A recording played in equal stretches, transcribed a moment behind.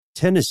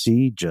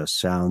Tennessee just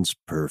sounds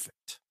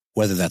perfect.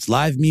 Whether that's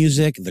live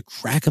music, the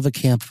crack of a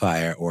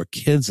campfire, or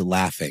kids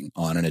laughing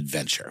on an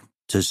adventure.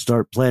 To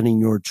start planning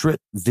your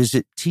trip,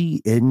 visit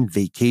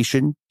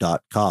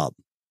tnvacation.com.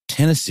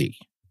 Tennessee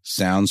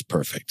sounds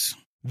perfect.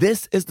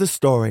 This is the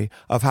story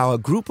of how a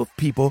group of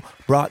people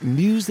brought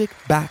music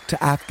back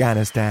to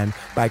Afghanistan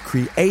by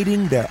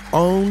creating their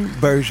own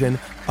version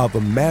of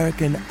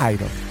American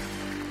Idol.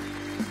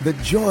 The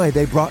joy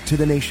they brought to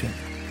the nation.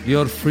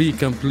 You're free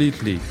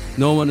completely.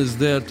 No one is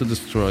there to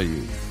destroy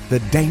you. The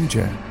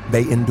danger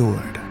they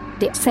endured.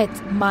 They said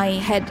my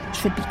head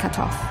should be cut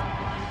off.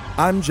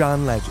 I'm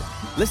John Legend.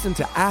 Listen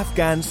to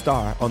Afghan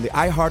Star on the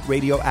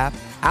iHeartRadio app,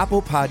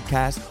 Apple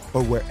Podcasts,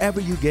 or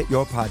wherever you get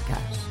your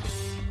podcasts.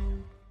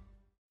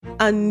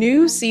 A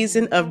new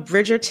season of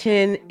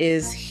Bridgerton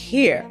is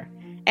here.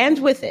 And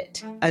with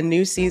it, a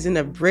new season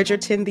of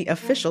Bridgerton, the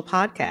official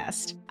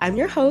podcast. I'm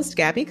your host,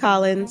 Gabby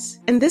Collins.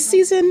 And this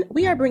season,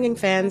 we are bringing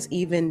fans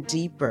even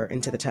deeper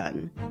into the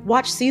ton.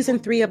 Watch season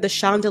 3 of the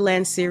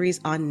Shondaland series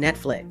on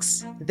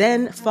Netflix.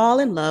 Then fall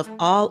in love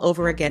all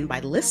over again by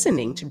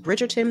listening to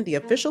Bridgerton, the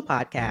official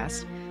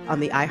podcast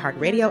on the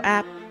iHeartRadio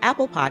app,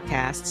 Apple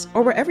Podcasts,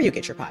 or wherever you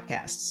get your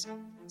podcasts.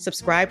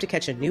 Subscribe to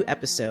catch a new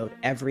episode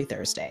every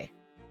Thursday.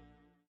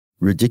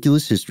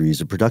 Ridiculous History is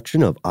a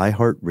production of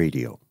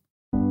iHeartRadio.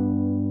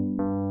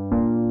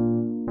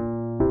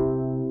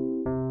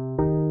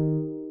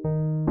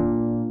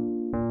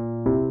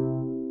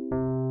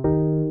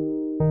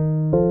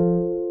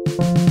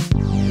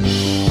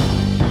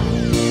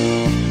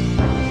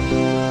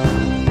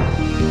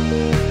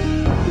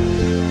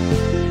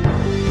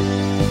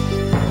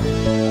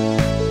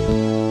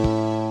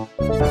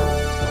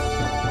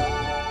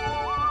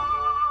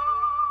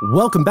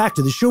 Welcome back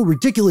to the show,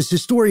 Ridiculous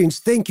Historians.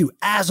 Thank you,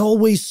 as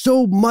always,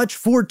 so much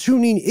for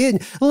tuning in.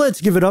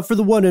 Let's give it up for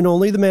the one and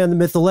only, the man, the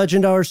myth, the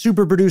legend, our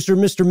super producer,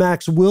 Mr.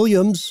 Max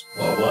Williams.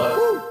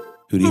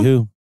 Hooty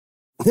hoo.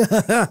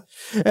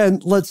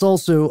 And let's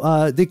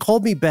also, they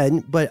called me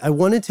Ben, but I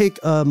want to take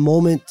a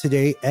moment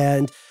today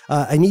and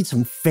I need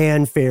some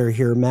fanfare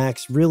here,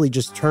 Max. Really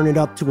just turn it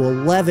up to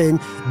 11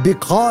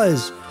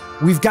 because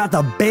we've got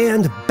the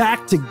band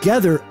back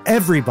together,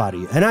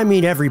 everybody. And I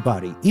mean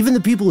everybody. Even the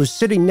people who are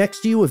sitting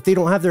next to you, if they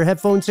don't have their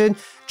headphones in,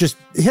 just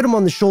hit them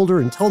on the shoulder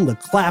and tell them to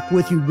clap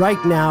with you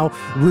right now.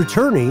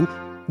 Returning,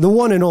 the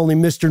one and only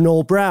Mr.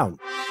 Noel Brown.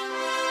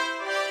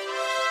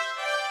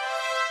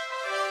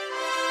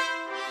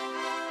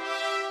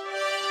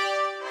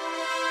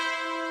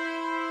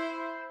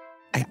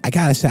 I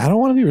gotta say, I don't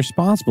want to be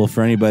responsible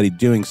for anybody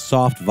doing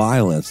soft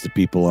violence to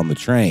people on the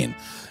train,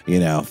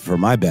 for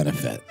my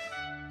benefit.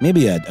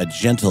 Maybe a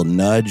gentle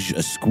nudge,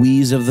 a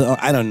squeeze of the...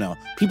 I don't know.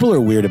 People are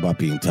weird about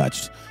being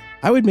touched.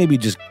 I would maybe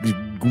just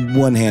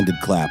one-handed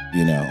clap,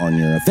 on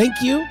your...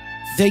 Thank you.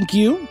 Thank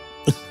you.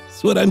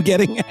 That's what I'm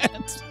getting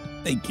at.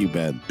 Thank you,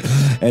 Ben.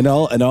 And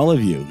all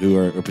of you who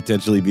are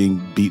potentially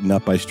being beaten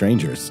up by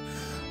strangers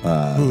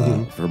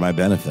for my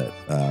benefit.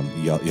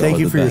 Y'all Thank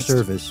you for best. Your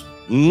service.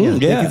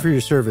 Thank you for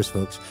your service,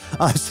 folks.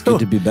 It's good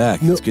to be back.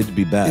 It's good to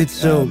be back. It's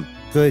so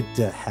good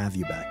to have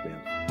you back,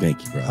 man.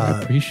 Thank you, bro. I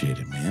appreciate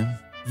it, man.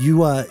 You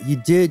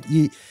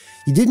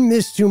didn't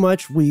miss too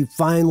much. We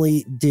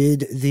finally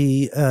did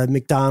the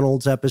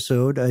McDonald's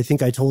episode. I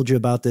think I told you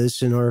about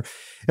this in our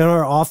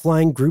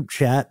offline group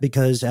chat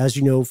because, as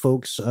you know,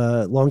 folks,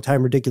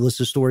 longtime Ridiculous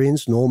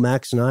Historians, Noel,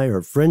 Max, and I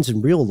are friends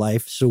in real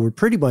life. So we're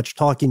pretty much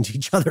talking to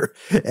each other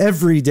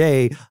every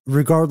day,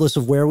 regardless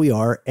of where we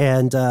are.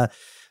 And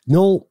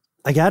Noel,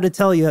 I got to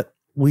tell you,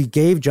 we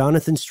gave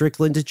Jonathan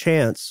Strickland a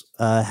chance,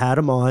 had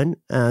him on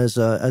as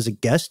a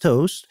guest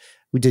host.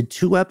 We did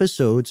 2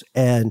 episodes,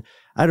 and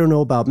I don't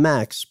know about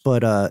Max,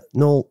 but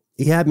Noel,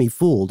 he had me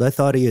fooled. I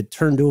thought he had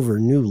turned over a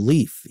new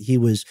leaf. He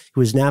was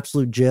an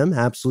absolute gem,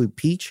 absolute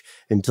peach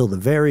until the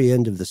very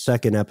end of the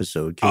 2nd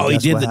episode. He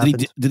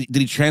did. Did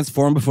he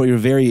transform before your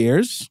very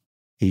ears?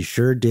 He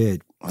sure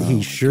did.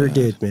 He sure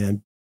did,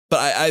 man.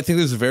 But I think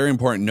there's a very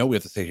important note we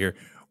have to say here.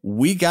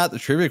 We got the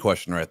trivia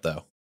question right,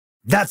 though.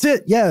 That's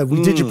it. Yeah,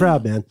 we did you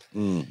proud, man.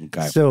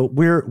 Okay. So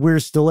we're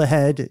still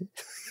ahead.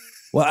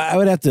 Well, I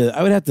would have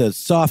to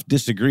soft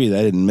disagree that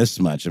I didn't miss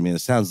much. I mean,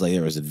 it sounds like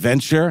there was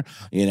adventure,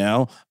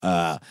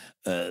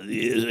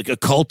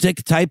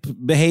 occultic type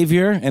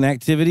behavior and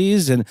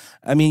activities. And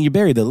I mean, you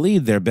buried the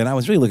lead there, Ben. I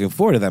was really looking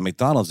forward to that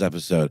McDonald's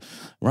episode.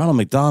 Ronald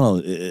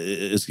McDonald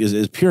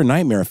is pure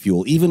nightmare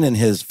fuel, even in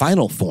his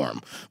final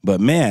form. But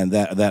man,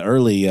 that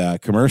early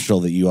commercial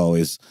that you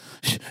always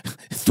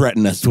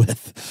threaten us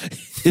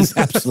with is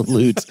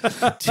absolute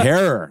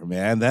terror,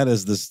 man. That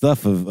is the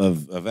stuff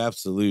of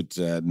absolute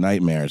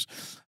nightmares.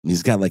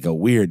 He's got like a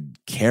weird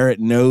carrot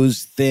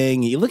nose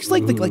thing. He looks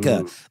like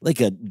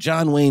a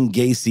John Wayne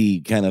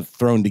Gacy kind of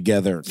thrown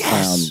together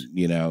clown,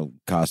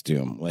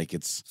 costume. Like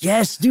it's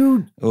yes,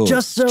 dude.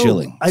 Just so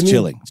chilling.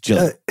 It's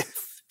chilling.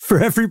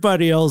 For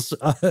everybody else,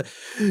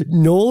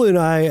 Noel and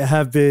I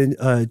have been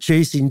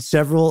chasing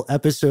several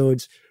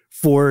episodes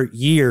for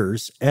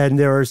years, and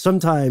there are some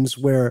times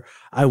where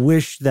I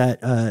wish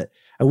that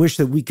I wish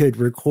that we could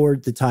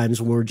record the times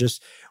when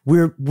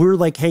we're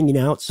like hanging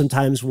out.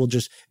 Sometimes we'll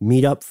just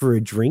meet up for a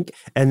drink,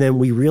 and then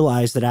we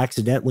realize that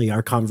accidentally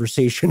our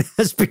conversation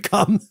has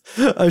become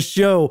a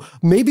show.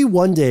 Maybe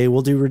one day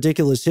we'll do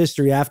Ridiculous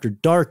History After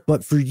Dark,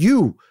 but for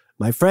you,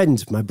 my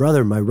friend, my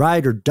brother, my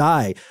ride or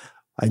die,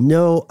 I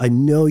know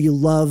you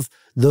love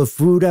the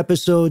food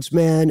episodes,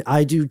 man.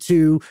 I do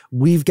too.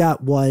 We've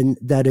got one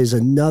that is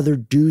another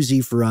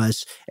doozy for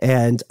us.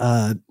 And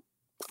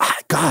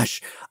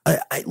gosh,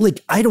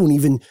 I don't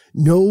even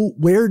know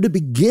where to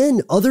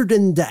begin other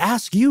than to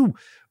ask you,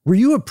 were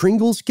you a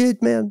Pringles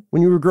kid, man,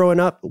 when you were growing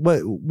up?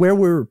 Where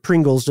were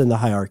Pringles in the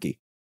hierarchy?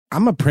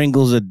 I'm a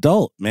Pringles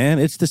adult, man.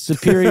 It's the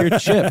superior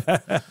chip.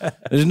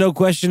 There's no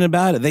question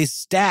about it. They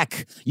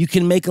stack. You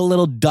can make a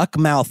little duck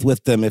mouth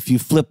with them if you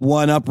flip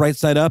one up right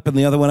side up and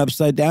the other one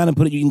upside down and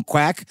put it. You can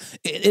quack.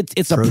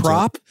 It's a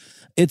prop.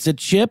 It's a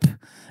chip.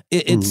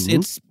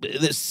 It's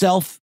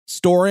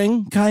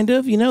self-storing, kind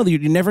of. You know,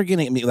 you're never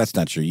getting. I mean, that's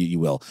not true. You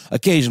will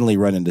occasionally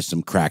run into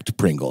some cracked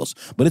Pringles,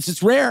 but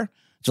it's rare.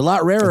 It's a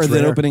lot rarer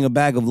than opening a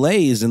bag of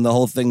Lay's and the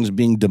whole thing's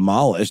being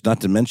demolished,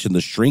 not to mention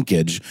the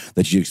shrinkage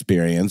that you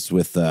experience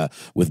with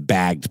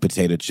bagged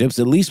potato chips.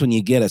 At least when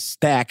you get a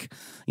stack,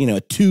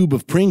 a tube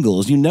of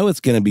Pringles, it's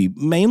going to be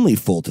mainly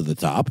full to the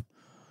top.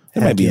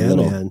 It might be a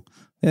little... Man.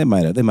 They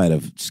might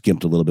have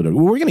skimped a little bit.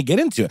 We're going to get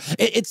into it.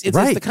 It's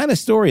the kind of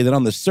story that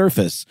on the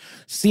surface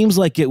seems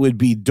like it would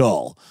be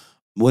dull.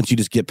 Once you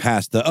just get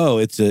past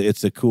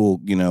it's a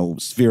cool,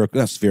 spherical,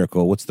 not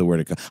spherical, what's the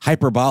word?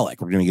 Hyperbolic.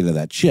 We're going to get into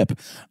that chip.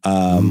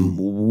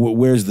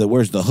 Where's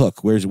the hook?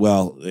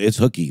 It's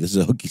hooky. This is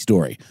a hooky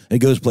story. It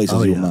goes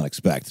places you will not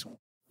expect.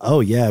 Oh,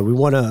 yeah. We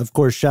want to, of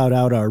course, shout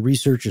out our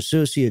research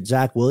associate,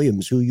 Zach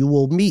Williams, who you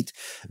will meet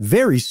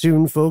very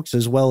soon, folks,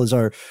 as well as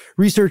our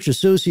research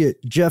associate,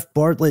 Jeff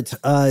Bartlett.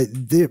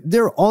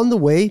 They're on the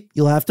way.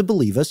 You'll have to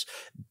believe us.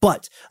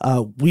 But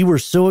we were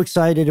so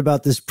excited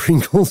about this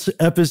Pringles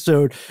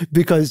episode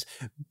because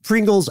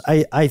Pringles,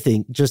 I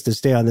think, just to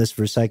stay on this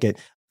for a second,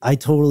 I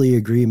totally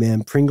agree,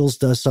 man. Pringles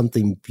does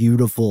something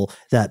beautiful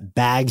that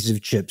bags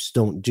of chips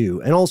don't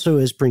do. And also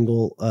is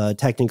Pringle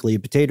technically a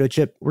potato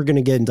chip? We're going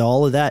to get into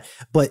all of that.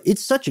 But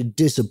it's such a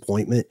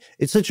disappointment.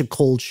 It's such a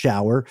cold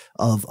shower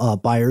of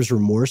buyer's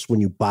remorse when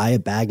you buy a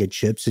bag of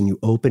chips and you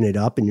open it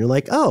up and you're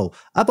like, oh,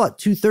 I bought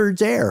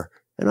 2/3 air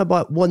and I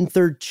bought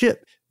 1/3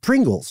 chip.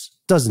 Pringles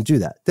doesn't do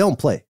that. They don't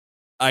play.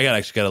 I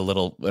actually got a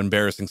little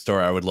embarrassing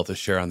story I would love to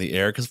share on the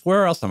air, because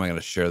where else am I going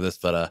to share this?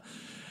 But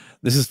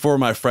this is for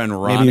my friend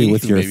Ronnie. Maybe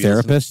with your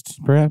therapist,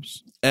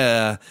 perhaps?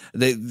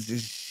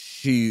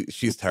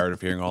 She's tired of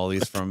hearing all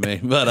these from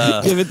me.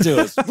 But give it to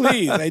us,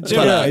 please.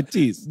 I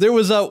tease. There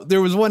was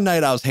one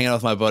night I was hanging out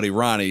with my buddy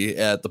Ronnie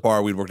at the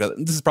bar we'd worked at.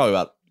 This is probably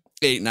about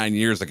 8-9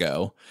 years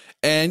ago.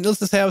 And let's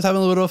just say I was having a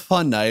little bit of a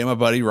fun night, and my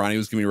buddy Ronnie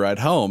was giving me a ride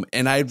home.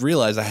 And I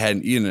realized I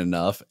hadn't eaten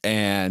enough,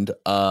 and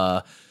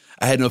I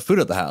had no food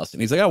at the house.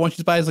 And he's like, I want you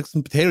to buy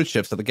some potato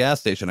chips at the gas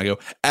station. I go,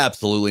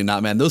 absolutely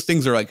not, man. Those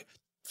things are like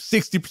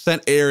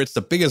 60% air. It's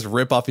the biggest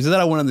ripoff. He said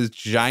that I went on this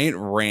giant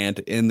rant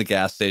in the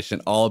gas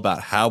station all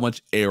about how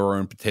much air are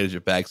in potato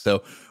chip bags.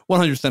 So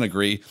 100%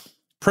 agree.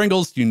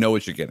 Pringles, you know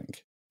what you're getting.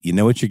 You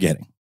know what you're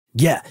getting.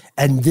 Yeah,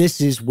 and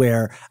this is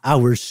where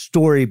our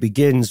story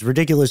begins.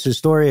 Ridiculous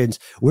Historians,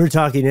 we're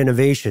talking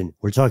innovation,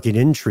 we're talking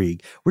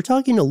intrigue, we're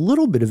talking a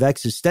little bit of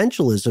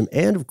existentialism,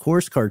 and of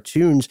course,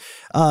 cartoons.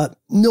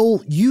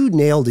 Noel, you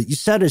nailed it. You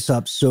set us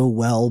up so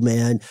well,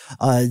 man.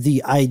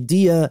 The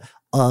idea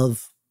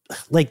of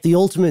like the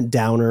ultimate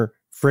downer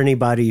for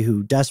anybody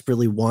who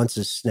desperately wants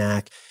a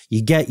snack.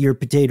 You get your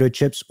potato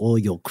chips,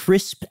 Oreo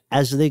Crisp,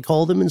 as they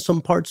call them in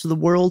some parts of the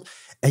world,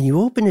 and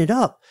you open it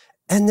up.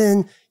 And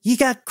then you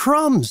got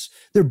crumbs.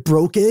 They're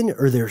broken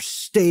or they're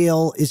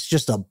stale. It's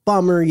just a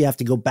bummer. You have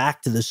to go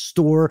back to the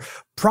store.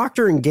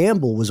 Procter &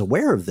 Gamble was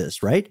aware of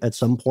this, right? At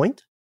some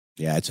point.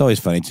 Yeah, it's always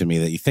funny to me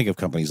that you think of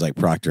companies like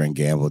Procter &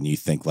 Gamble and you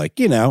think like,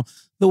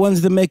 the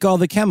ones that make all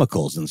the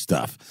chemicals and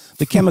stuff,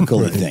 the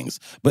chemical things.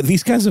 But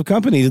these kinds of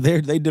companies,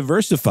 they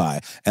diversify.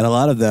 And a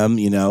lot of them,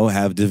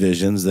 have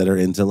divisions that are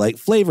into like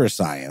flavor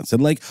science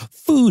and like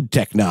food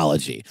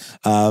technology.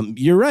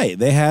 You're right.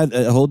 They had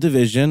a whole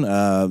division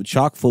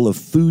chock full of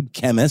food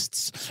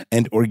chemists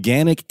and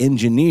organic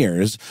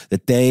engineers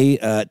that they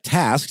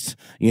tasked,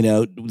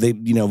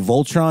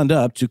 Voltroned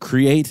up to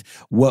create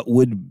what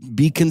would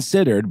be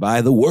considered by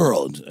the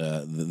world,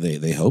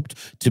 they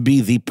hoped, to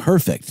be the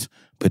perfect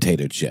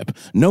potato chip.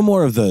 No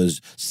more of those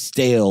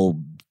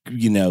stale,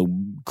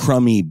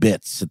 crummy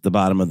bits at the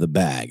bottom of the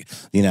bag,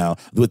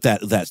 with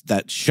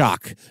that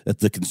shock that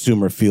the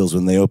consumer feels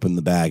when they open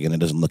the bag and it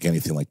doesn't look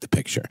anything like the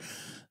picture.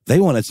 They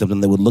wanted something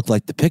that would look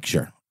like the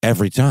picture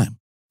every time.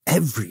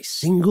 Every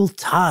single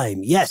time,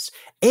 yes.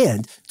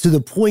 And to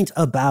the point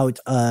about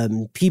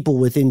people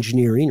with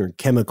engineering or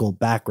chemical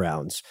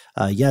backgrounds,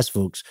 yes,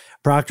 folks,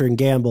 Procter &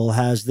 Gamble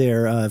has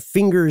their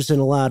fingers in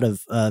a lot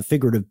of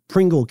figurative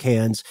Pringle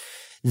cans.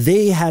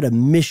 They had a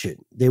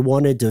mission. They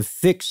wanted to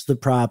fix the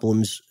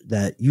problems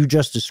that you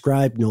just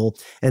described, Noel,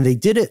 and they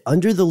did it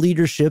under the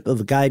leadership of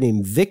a guy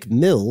named Vic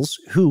Mills,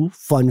 who,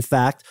 fun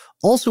fact,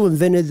 also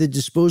invented the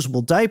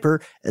disposable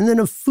diaper, and then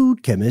a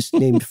food chemist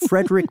named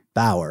Frederick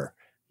Bauer.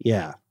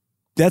 Yeah.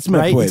 That's my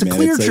right? point, It's a man.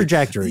 clear It's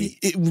trajectory.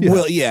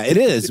 Well, yeah, it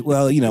is.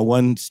 Well,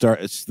 one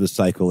starts the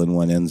cycle and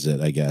one ends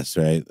it, I guess,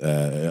 right?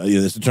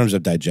 In terms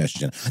of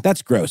digestion.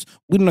 That's gross.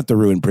 We don't have to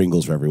ruin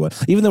Pringles for everyone,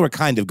 even though we're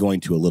kind of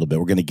going to a little bit.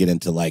 We're going to get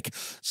into like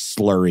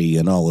slurry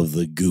and all of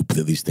the goop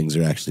that these things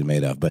are actually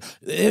made of. But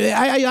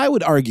I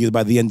would argue that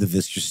by the end of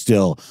this, you're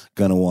still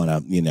going to want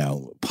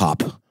to,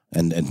 pop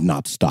and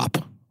not stop,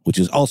 which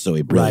is also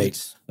a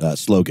brilliant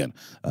slogan,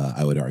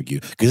 I would argue,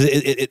 because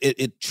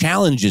it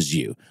challenges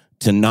you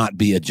to not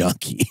be a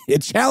junkie.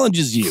 It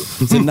challenges you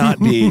to not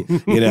be,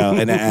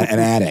 an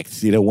addict.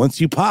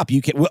 Once you pop,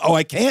 you can't. Oh,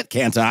 I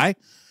can't I?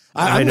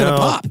 I'm going to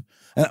pop.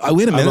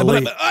 Wait a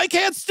minute. I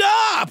can't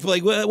stop.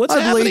 Like, what's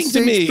happening to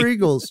me?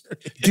 Pringles.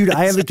 Dude,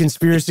 I have a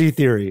conspiracy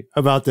theory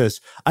about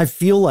this. I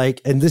feel like,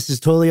 and this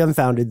is totally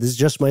unfounded, this is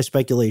just my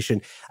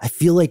speculation, I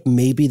feel like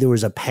maybe there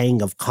was a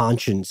pang of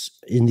conscience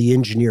in the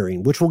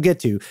engineering, which we'll get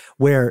to,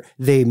 where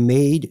they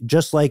made,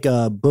 just like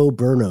Bo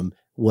Burnham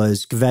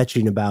was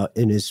kvetching about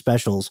in his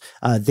specials,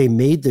 they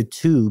made the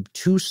tube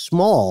too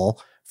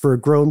small for a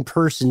grown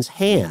person's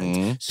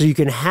hand. So you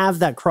can have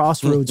that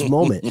crossroads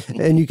moment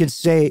and you can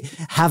say,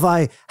 have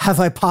I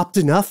popped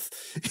enough?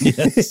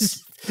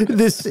 Yes.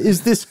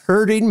 Is this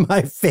hurting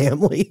my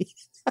family?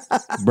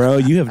 Bro,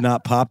 you have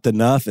not popped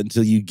enough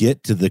until you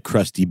get to the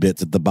crusty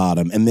bits at the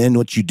bottom. And then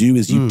what you do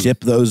is you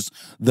tip those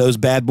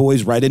bad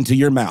boys right into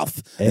your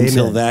mouth. Amen.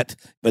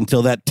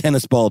 until that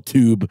tennis ball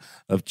tube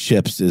of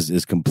chips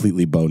is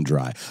completely bone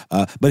dry.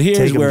 But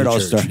here's where it all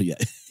started. Yeah,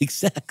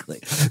 exactly.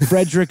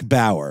 Frederick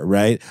Bauer,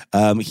 right?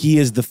 He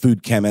is the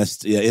food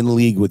chemist in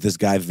league with this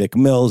guy, Vic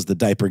Mills, the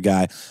diaper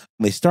guy.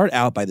 They start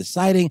out by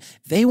deciding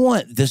they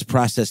want this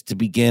process to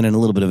begin in a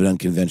little bit of an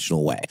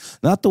unconventional way.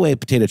 Not the way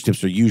potato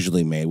chips are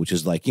usually made, which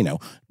is like,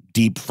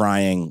 deep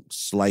frying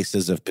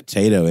slices of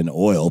potato in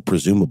oil,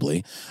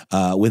 presumably.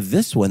 With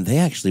this one, they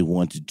actually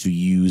wanted to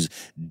use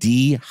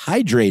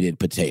dehydrated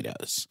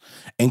potatoes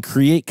and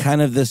create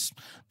kind of this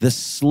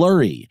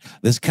slurry,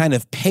 this kind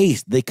of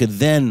paste. They could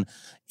then,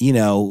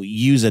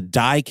 use a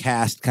die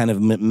cast kind of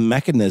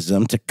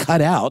mechanism to cut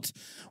out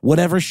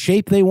whatever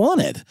shape they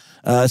wanted,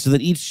 so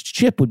that each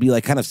chip would be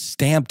like kind of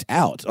stamped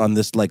out on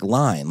this like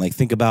line. Like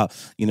think about,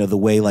 the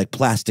way like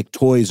plastic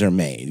toys are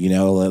made,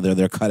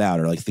 they're cut out,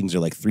 or like things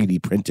are like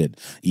 3D printed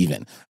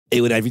even.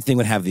 Everything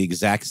would have the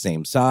exact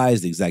same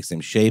size, the exact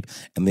same shape,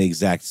 and the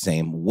exact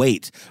same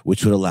weight,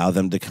 which would allow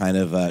them to kind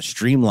of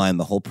streamline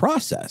the whole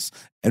process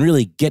and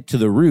really get to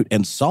the root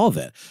and solve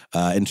it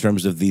in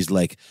terms of these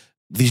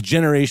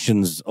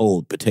generations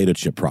old potato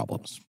chip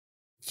problems.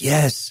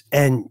 Yes.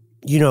 And,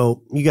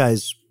 you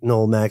guys,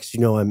 Noel, Max,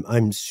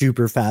 I'm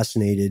super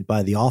fascinated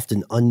by the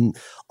often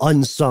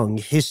unsung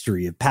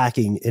history of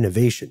packaging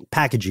innovation,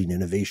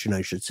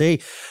 I should say.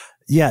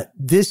 Yeah,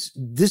 this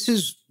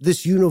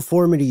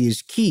uniformity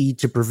is key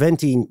to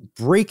preventing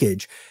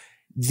breakage.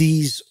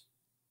 These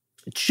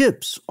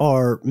chips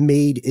are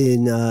made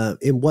in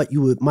what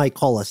you might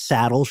call a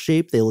saddle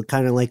shape. They look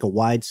kind of like a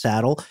wide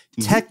saddle.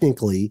 Mm-hmm.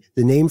 Technically,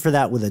 the name for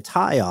that with a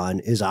tie on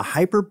is a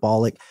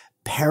hyperbolic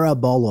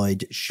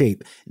paraboloid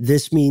shape.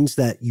 This means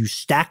that you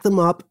stack them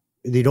up,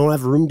 they don't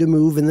have room to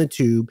move in the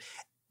tube,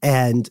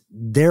 and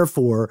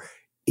therefore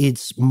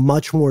it's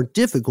much more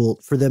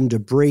difficult for them to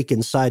break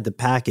inside the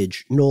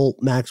package. Noel,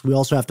 Max, we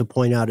also have to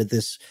point out at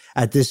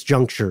this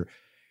juncture,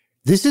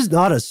 this is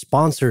not a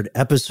sponsored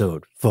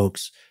episode,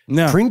 folks.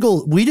 No.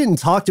 Pringles, we didn't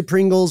talk to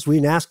Pringles, we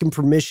didn't ask them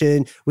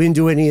permission, we didn't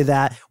do any of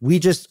that. We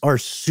just are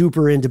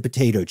super into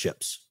potato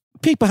chips.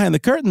 Peek behind the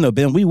curtain, though,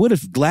 Ben, we would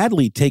have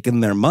gladly taken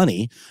their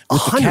money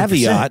with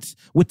 100%.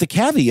 the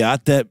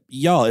caveat that,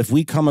 y'all, if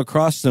we come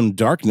across some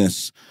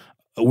darkness,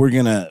 we're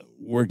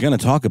gonna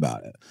talk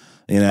about it.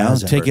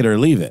 Take it or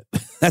leave it.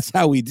 That's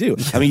how we do.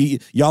 I mean,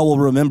 y'all will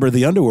remember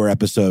the underwear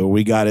episode where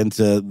we got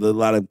into a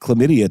lot of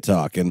chlamydia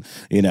talk and,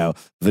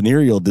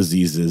 venereal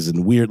diseases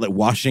and weird, like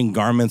washing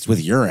garments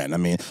with urine. I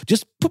mean,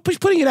 just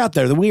putting it out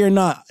there that we are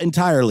not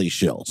entirely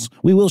shills.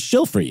 We will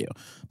shill for you,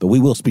 but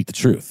we will speak the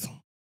truth.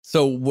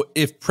 So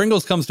if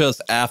Pringles comes to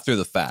us after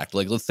the fact,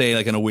 like let's say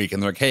like in a week,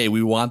 and they're like, hey,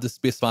 we want this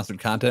to be sponsored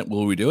content,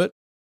 will we do it?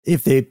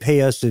 If they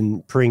pay us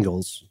in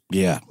Pringles.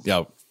 Yeah.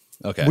 Yeah.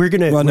 Okay. We're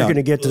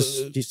gonna get to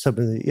some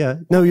of the, yeah.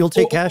 No, you'll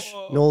take cash.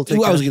 No, we'll take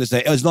cash. I was gonna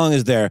say, as long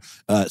as they're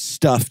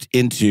stuffed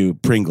into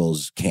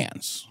Pringles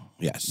cans.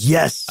 Yes.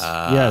 Yes.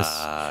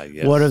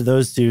 Yes. One of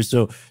those two.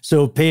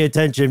 So pay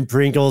attention,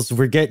 Pringles.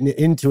 We're getting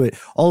into it.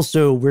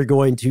 Also, we're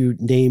going to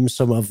name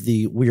some of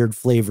the weird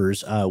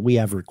flavors. We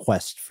have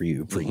requests for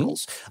you,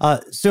 Pringles.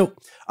 So,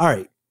 all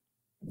right.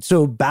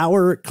 So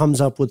Bauer comes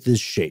up with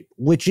this shape,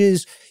 which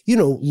is,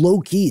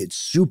 low key. It's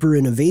super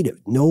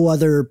innovative. No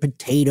other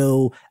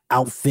potato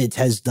outfit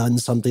has done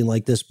something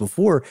like this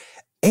before.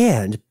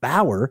 And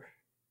Bauer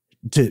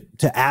to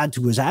add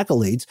to his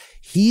accolades,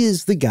 he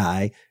is the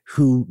guy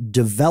who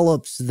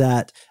develops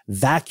that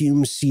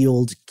vacuum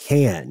sealed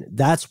can.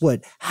 That's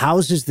what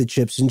houses the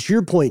chips. And to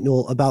your point,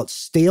 Noel, about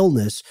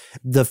staleness,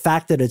 the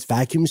fact that it's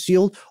vacuum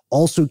sealed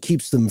also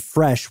keeps them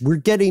fresh. We're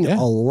getting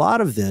a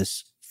lot of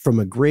this from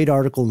a great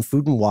article in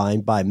Food and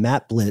Wine by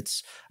Matt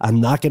Blitz.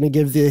 I'm not going to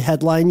give the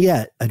headline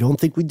yet. I don't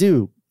think we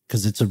do,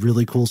 because it's a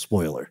really cool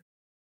spoiler.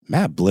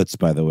 Matt Blitz,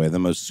 by the way, the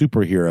most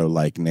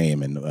superhero-like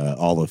name in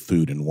all of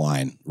food and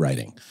wine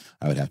writing,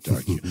 I would have to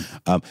argue.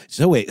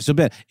 So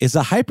Ben, is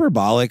a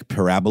hyperbolic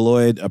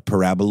paraboloid a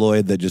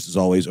paraboloid that just is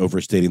always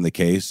overstating the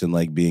case and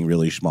like being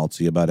really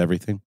schmaltzy about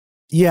everything?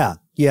 Yeah,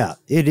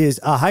 it is.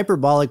 A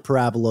hyperbolic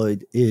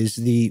paraboloid is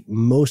the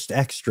most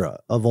extra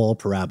of all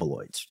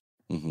paraboloids.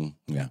 Mm-hmm.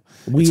 Yeah,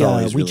 we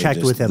really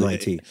checked with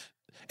MIT.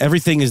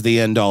 Everything is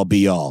the end all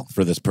be all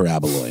for this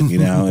paraboloid. You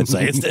know, it's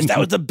like that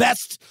was the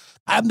best.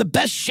 I'm the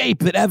best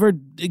shape that ever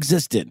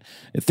existed.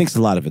 It thinks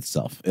a lot of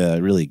itself.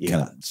 It really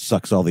kind of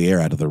sucks all the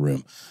air out of the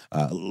room.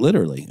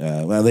 Literally.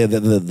 Well,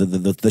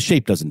 the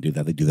shape doesn't do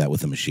that. They do that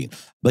with a machine.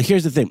 But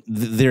here's the thing.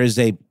 There is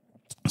a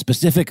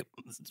specific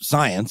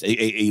science,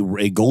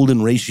 a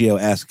golden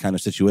ratio-esque kind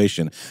of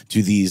situation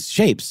to these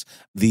shapes.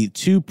 The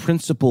two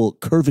principal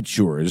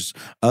curvatures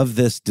of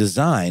this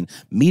design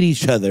meet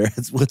each other.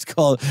 It's what's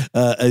called,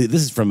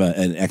 this is from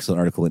an excellent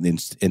article in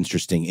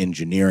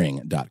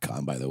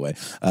interestingengineering.com, by the way.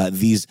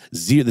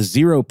 The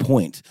 0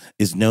 point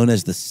is known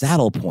as the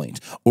saddle point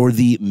or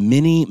the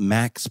mini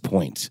max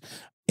point.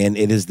 And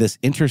it is this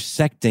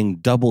intersecting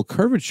double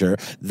curvature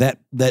that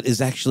is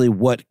actually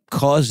what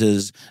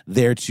causes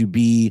there to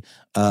be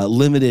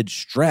limited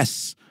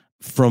stress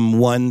from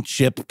one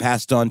chip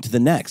passed on to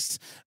the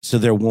next. So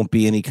there won't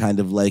be any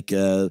kind of like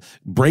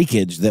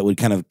breakage that would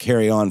kind of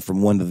carry on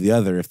from one to the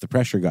other if the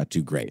pressure got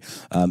too great.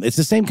 It's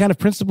the same kind of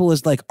principle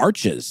as like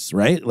arches,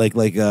 right? Like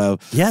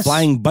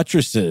flying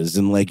buttresses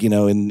and like, you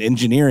know, in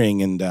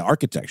engineering and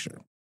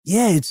architecture.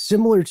 Yeah, it's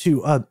similar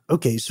to,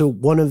 so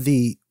one of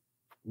the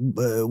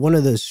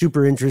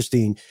super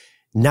interesting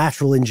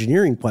natural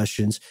engineering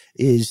questions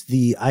is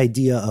the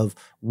idea of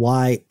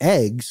why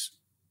eggs,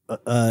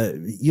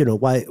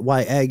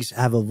 why eggs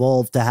have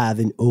evolved to have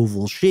an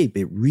oval shape.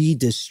 It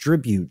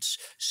redistributes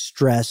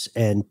stress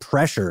and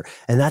pressure.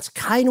 And that's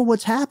kind of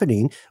what's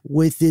happening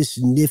with this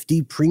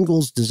nifty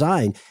Pringles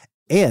design.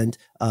 And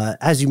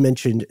as you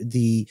mentioned,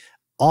 the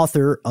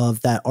author of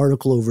that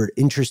article over at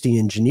Interesting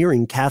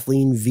Engineering,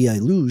 Kathleen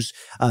Villaluz,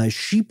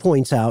 she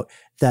points out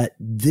that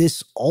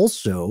this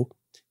also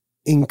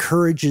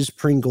encourages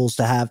Pringles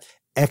to have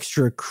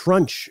extra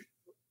crunch,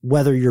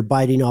 whether you're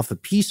biting off a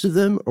piece of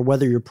them or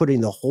whether you're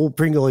putting the whole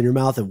Pringle in your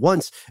mouth at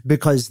once,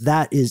 because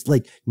that is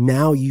like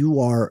now you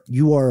are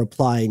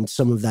applying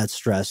some of that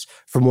stress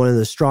from one of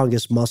the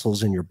strongest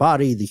muscles in your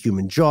body, the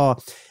human jaw.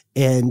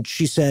 And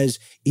she says,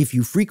 if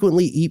you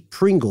frequently eat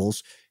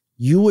Pringles,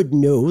 you would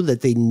know that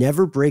they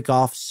never break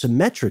off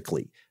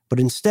symmetrically, but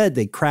instead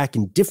they crack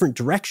in different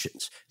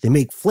directions. They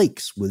make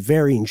flakes with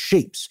varying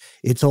shapes.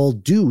 It's all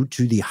due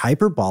to the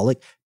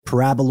hyperbolic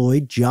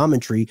paraboloid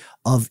geometry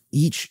of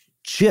each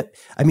chip.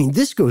 I mean,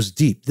 this goes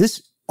deep.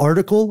 This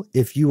article,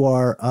 if you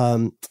are,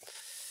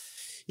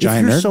 if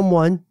you're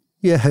someone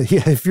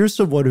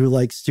who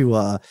likes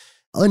to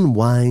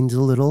unwind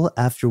a little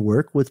after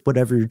work with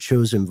whatever your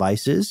chosen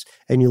vice is,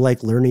 and you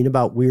like learning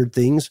about weird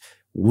things,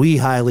 we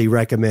highly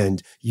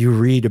recommend you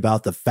read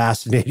about the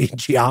fascinating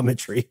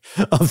geometry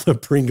of the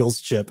Pringles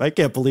chip. I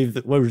can't believe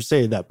that we're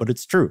saying that, but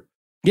it's true.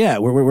 Yeah,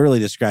 we're really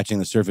just scratching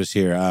the surface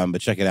here.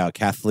 But check it out.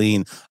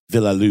 Kathleen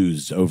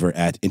Villaluz over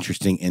at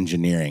Interesting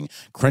Engineering.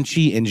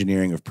 Crunchy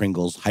engineering of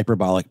Pringles'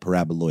 hyperbolic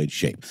paraboloid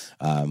shape.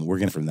 We're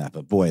getting from that.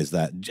 But boy, is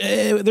that...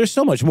 there's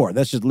so much more.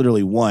 That's just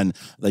literally one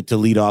like to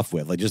lead off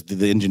with, like just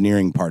the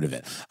engineering part of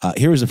it.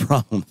 Here was a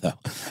problem, though.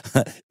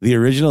 The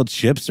original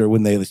chips, or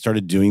when they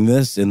started doing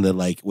this in the,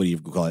 like, what do you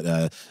call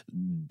it,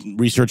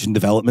 research and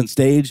development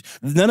stage,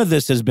 none of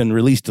this has been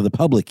released to the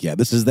public yet.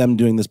 This is them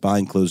doing this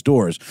behind closed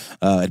doors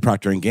at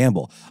Procter &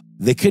 Gamble.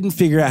 They couldn't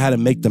figure out how to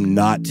make them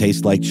not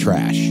taste like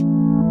trash.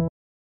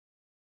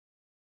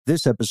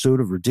 This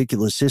episode of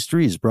Ridiculous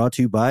History is brought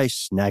to you by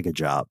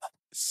Snagajob.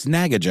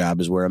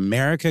 Snagajob is where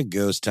America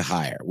goes to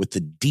hire, with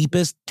the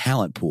deepest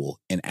talent pool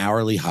in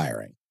hourly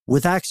hiring.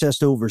 With access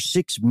to over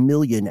 6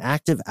 million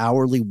active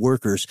hourly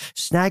workers,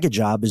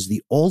 Snagajob is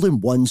the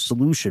all-in-one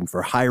solution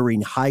for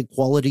hiring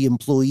high-quality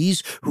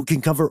employees who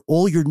can cover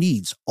all your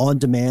needs on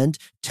demand,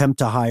 temp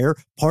to hire,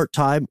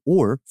 part-time,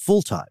 or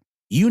full-time.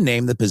 You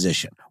name the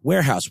position: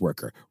 warehouse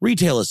worker,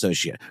 retail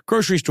associate,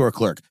 grocery store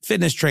clerk,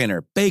 fitness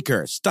trainer,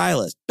 baker,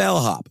 stylist,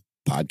 bellhop,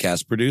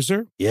 podcast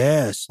producer.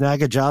 Yeah,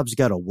 Snagajob's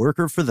got a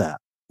worker for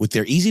that. With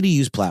their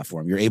easy-to-use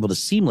platform, you're able to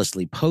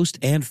seamlessly post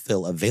and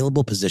fill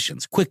available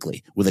positions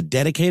quickly with a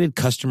dedicated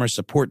customer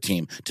support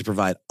team to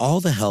provide all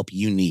the help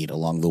you need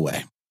along the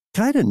way.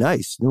 Kind of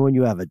nice knowing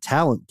you have a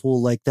talent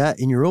pool like that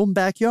in your own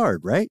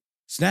backyard, right?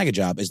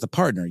 Snagajob is the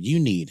partner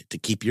you need to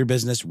keep your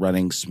business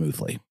running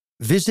smoothly.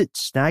 Visit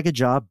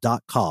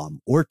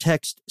snagajob.com or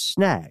text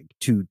SNAG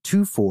to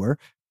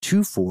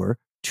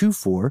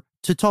 242424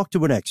 to talk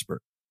to an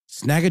expert.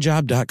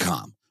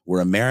 Snagajob.com,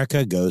 where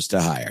America goes to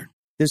hire.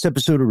 This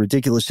episode of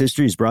Ridiculous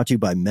History is brought to you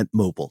by Mint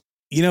Mobile.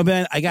 You know,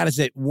 Ben, I got to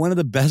say, one of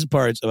the best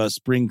parts about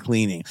spring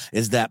cleaning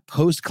is that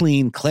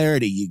post-clean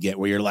clarity you get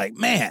where you're like,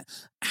 man,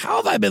 how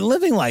have I been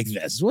living like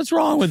this? What's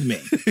wrong with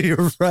me?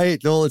 You're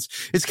right, Noel.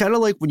 It's kind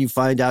of like when you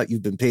find out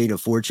you've been paying a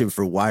fortune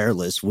for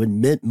wireless when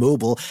Mint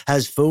Mobile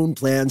has phone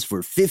plans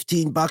for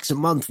 $15 a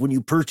month when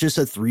you purchase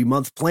a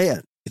 3-month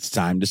plan. It's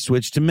time to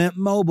switch to Mint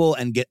Mobile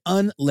and get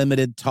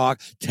unlimited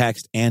talk,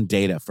 text, and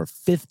data for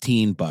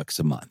 $15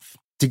 a month.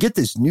 To get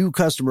this new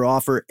customer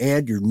offer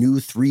and your new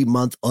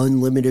 3-month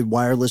unlimited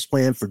wireless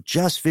plan for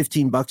just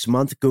 $15 a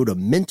month, go to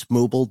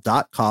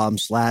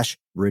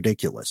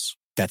mintmobile.com/ridiculous.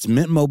 That's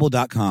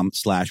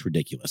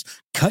mintmobile.com/ridiculous.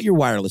 Cut your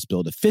wireless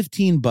bill to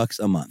 $15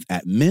 a month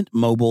at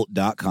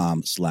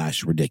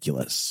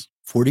mintmobile.com/ridiculous.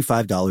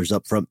 $45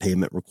 upfront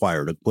payment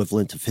required,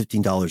 equivalent to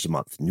 $15 a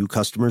month. New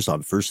customers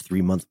on first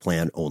 3-month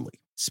plan only.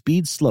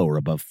 Speed slower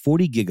above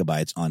 40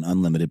 gigabytes on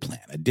unlimited plan.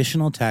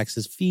 Additional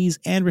taxes, fees,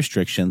 and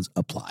restrictions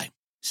apply.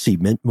 See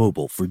Mint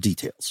Mobile for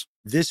details.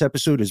 This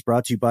episode is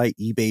brought to you by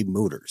eBay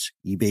Motors.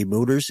 eBay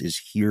Motors is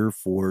here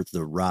for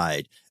the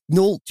ride.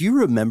 Noel, do you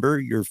remember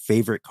your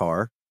favorite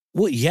car?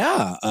 Well,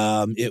 yeah.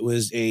 It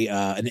was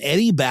an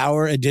Eddie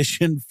Bauer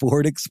edition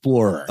Ford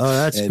Explorer. Oh,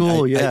 that's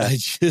cool. I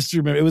just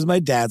remember it was my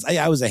dad's.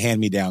 I was a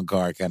hand-me-down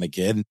car kind of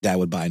kid. Dad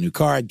would buy a new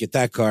car. I'd get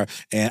that car.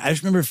 And I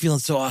just remember feeling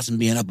so awesome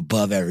being up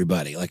above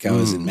everybody, like I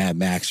was in Mad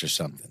Max or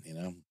something, you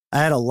know? I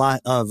had a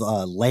lot of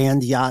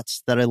land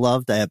yachts that I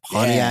loved. I had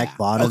Pontiac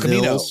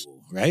Bonnevilles.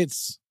 Right?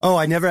 Oh,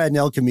 I never had an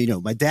El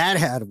Camino. My dad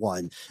had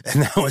one,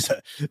 and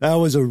that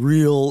was a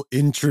real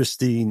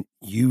interesting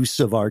use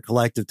of our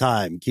collective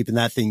time, keeping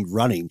that thing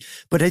running.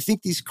 But I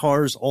think these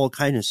cars all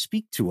kind of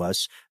speak to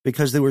us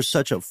because they were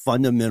such a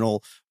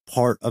fundamental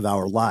part of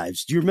our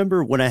lives. Do you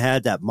remember when I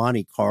had that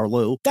Monte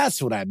Carlo?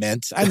 That's what I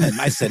meant.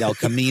 I said El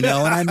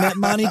Camino, and I meant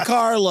Monte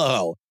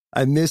Carlo.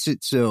 I miss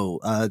it so.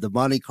 The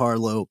Monte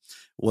Carlo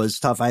was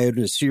tough. I had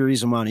a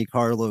series of Monte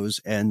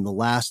Carlos, and the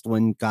last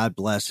one, God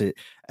bless it,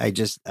 I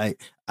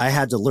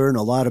had to learn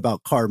a lot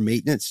about car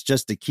maintenance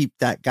just to keep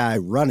that guy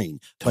running.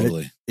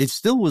 Totally. But it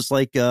still was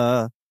like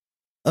a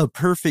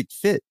perfect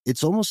fit.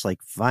 It's almost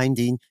like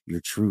finding your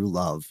true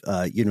love.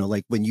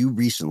 Like when you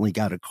recently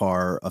got a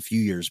car a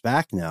few years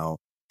back now.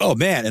 Oh,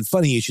 man. And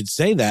funny you should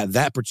say that.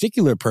 That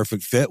particular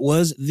perfect fit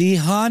was the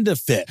Honda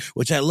Fit,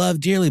 which I love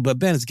dearly. But,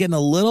 Ben, it's getting a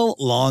little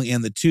long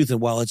in the tooth. And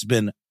while it's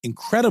been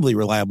incredibly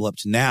reliable up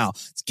to now,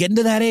 it's getting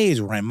to that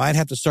age where I might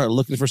have to start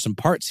looking for some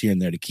parts here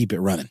and there to keep it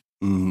running.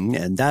 Mm-hmm.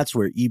 And that's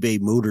where eBay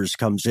Motors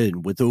comes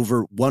in. With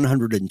over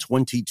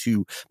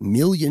 122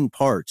 million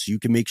parts, you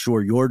can make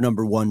sure your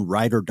number one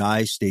ride or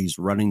die stays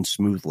running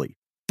smoothly.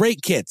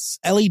 Brake kits,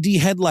 LED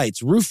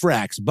headlights, roof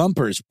racks,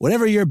 bumpers,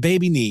 whatever your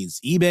baby needs,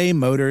 eBay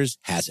Motors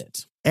has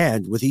it.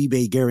 And with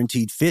eBay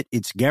Guaranteed Fit,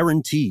 it's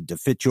guaranteed to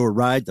fit your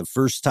ride the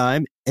first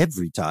time,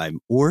 every time,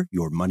 or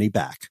your money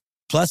back.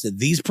 Plus, at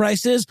these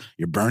prices,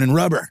 you're burning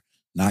rubber,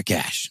 not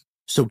cash.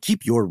 So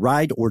keep your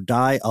ride or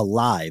die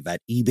alive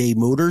at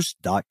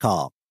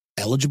ebaymotors.com.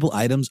 Eligible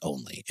items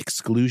only.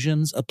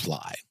 Exclusions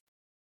apply.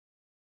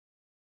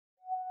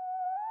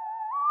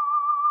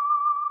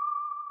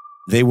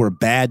 They were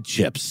bad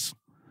chips.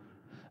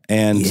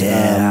 And,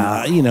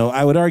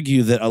 I would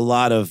argue that a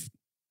lot of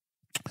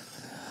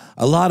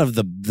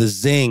the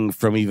zing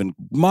from even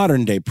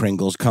modern day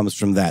Pringles comes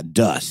from that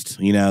dust,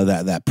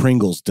 that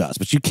Pringles dust.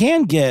 But you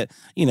can get,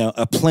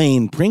 a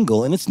plain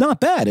Pringle and it's not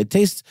bad. It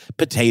tastes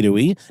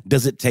potatoey.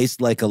 Does it taste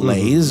like a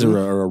Lay's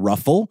or a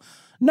Ruffle?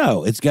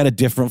 No, it's got a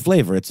different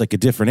flavor. It's like a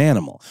different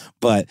animal.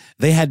 But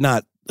they had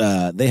not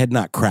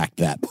cracked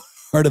that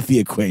part of the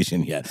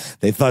equation yet.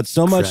 They thought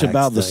so much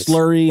about the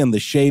slurry and the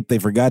shape. They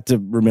forgot to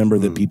remember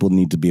that people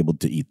need to be able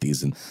to eat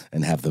these and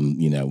have them,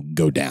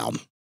 go down.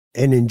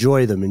 And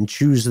enjoy them and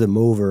choose them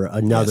over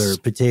another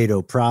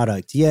potato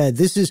product. Yeah,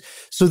 this is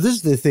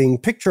the thing.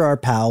 Picture our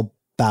pal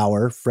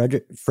Bauer,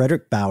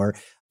 Frederick Bauer.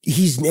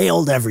 He's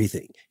nailed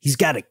everything. He's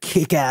got a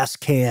kick-ass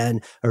can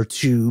or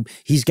tube.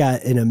 He's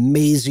got an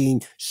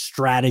amazing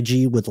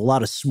strategy with a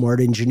lot of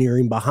smart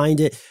engineering behind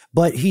it.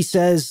 But he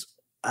says,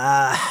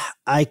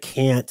 I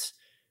can't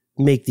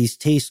make these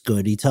taste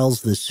good. He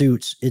tells the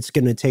suits, it's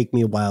going to take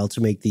me a while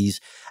to make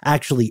these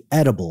actually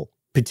edible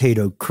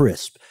potato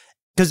crisp.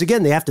 Because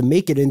again, they have to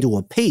make it into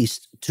a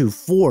paste to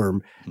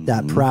form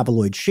that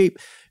paraboloid shape.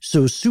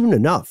 So soon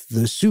enough,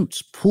 the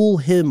suits pull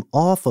him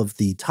off of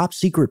the top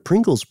secret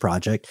Pringles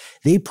project.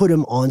 They put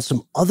him on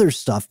some other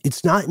stuff.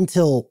 It's not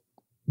until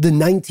the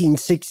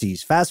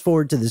 1960s, fast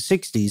forward to the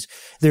 60s,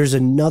 there's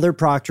another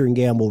Procter &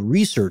 Gamble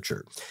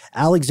researcher,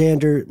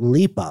 Alexander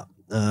Lipa,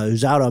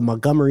 who's out of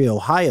Montgomery,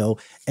 Ohio.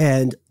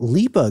 And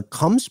Lipa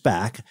comes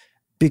back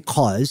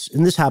because,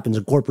 and this happens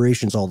in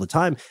corporations all the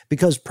time,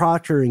 because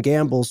Procter &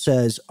 Gamble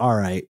says, all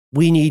right,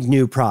 we need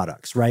new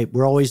products, right?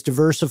 We're always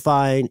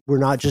diversifying. We're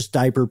not just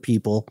diaper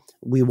people.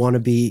 We want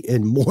to be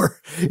in more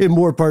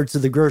parts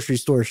of the grocery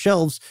store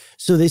shelves.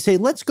 So they say,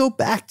 let's go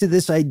back to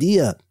this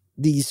idea,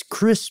 these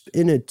crisp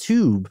in a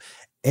tube,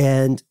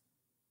 and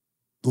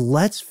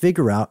let's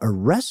figure out a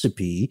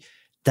recipe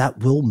that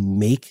will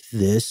make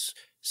this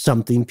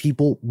something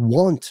people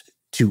want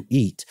to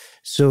eat.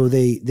 So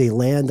they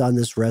land on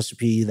this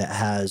recipe that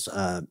has,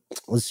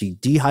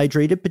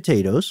 dehydrated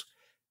potatoes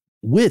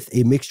with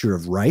a mixture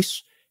of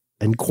rice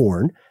and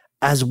corn,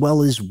 as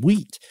well as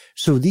wheat.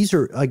 So these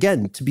are,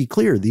 again, to be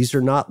clear, these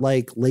are not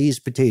like Lay's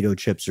potato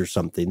chips or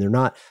something. They're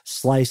not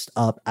sliced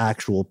up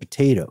actual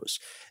potatoes.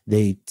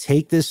 They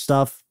take this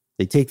stuff,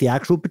 they take the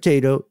actual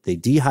potato, they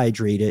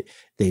dehydrate it,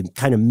 they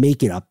kind of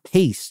make it a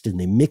paste, and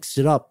they mix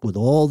it up with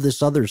all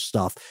this other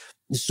stuff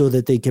so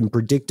that they can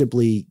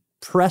predictably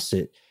press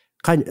it,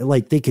 kind of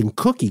like they can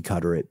cookie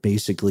cutter it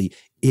basically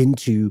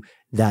into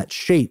that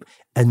shape.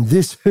 And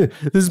this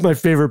is my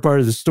favorite part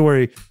of the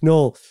story.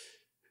 Noel,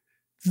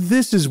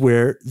 this is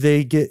where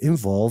they get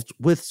involved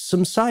with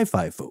some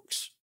sci-fi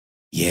folks.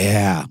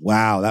 Yeah.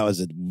 Wow. That was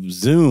a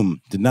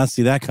zoom. Did not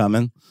see that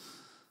coming.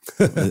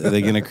 Are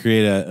they going to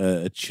create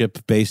a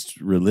chip-based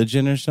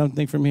religion or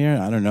something from here?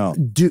 I don't know.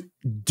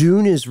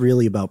 Dune is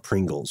really about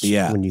Pringles.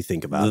 Yeah. When you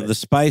think about it. The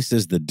spice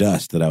is the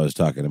dust that I was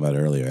talking about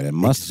earlier, and it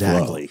must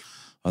exactly flow.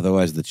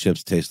 Otherwise, the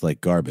chips taste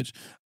like garbage.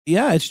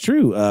 Yeah, it's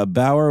true.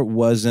 Bauer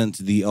wasn't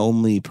the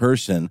only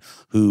person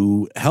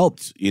who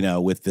helped,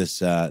 with this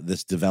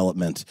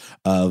development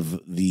of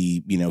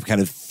the,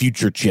 kind of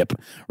future chip,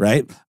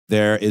 right?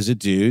 There is a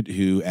dude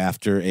who,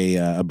 after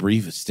a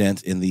brief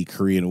stint in the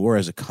Korean War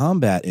as a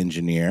combat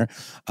engineer,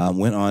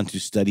 went on to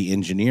study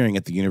engineering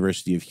at the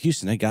University of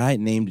Houston, a guy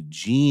named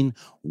Gene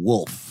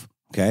Wolfe.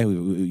 Okay,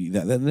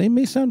 that name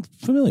may sound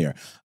familiar.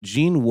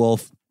 Gene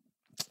Wolfe,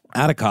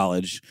 out of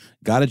college,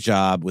 got a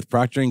job with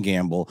Procter &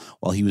 Gamble.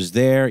 While he was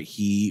there,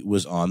 he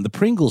was on the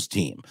Pringles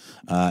team.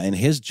 And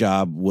his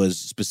job was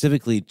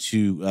specifically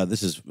to,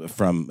 this is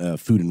from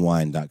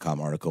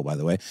foodandwine.com article, by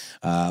the way,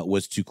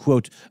 was to,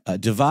 quote,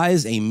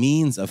 devise a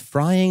means of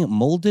frying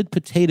molded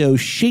potato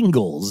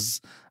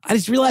shingles. I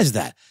just realized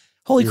that.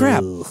 Holy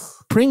crap. Ugh.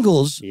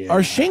 Pringles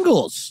are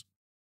shingles.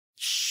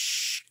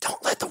 Shh,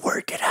 don't let the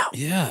word get out.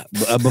 Yeah.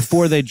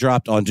 Before they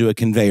dropped onto a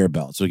conveyor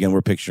belt. So again,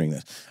 we're picturing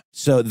this.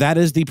 So that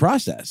is the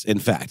process, in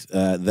fact,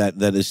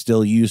 that is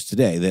still used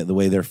today, the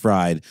way they're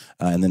fried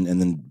and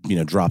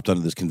then dropped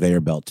onto this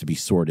conveyor belt to be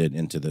sorted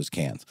into those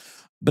cans.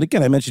 But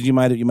again, I mentioned you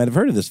might have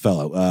heard of this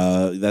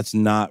fellow. That's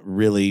not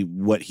really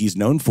what he's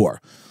known for.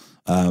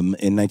 In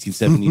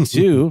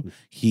 1972,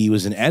 he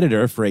was an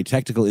editor for a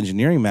technical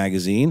engineering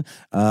magazine,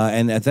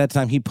 and at that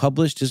time, he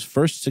published his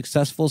first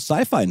successful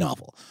sci-fi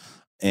novel.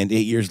 And 8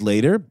 years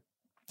later,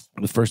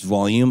 the first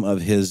volume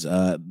of his,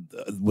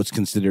 what's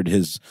considered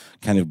his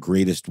kind of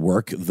greatest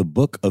work, The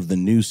Book of the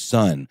New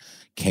Sun,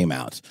 came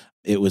out.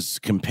 It was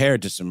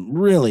compared to some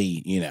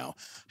really,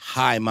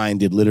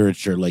 high-minded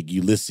literature like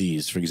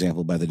Ulysses, for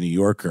example, by The New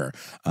Yorker.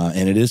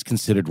 And it is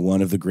considered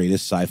one of the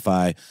greatest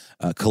sci-fi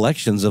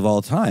collections of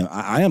all time.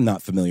 I am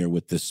not familiar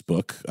with this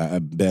book.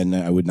 Ben,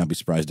 I would not be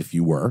surprised if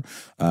you were.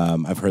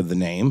 I've heard the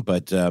name,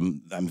 but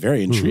I'm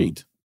very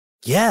intrigued.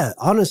 Yeah,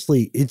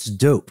 honestly, it's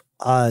dope.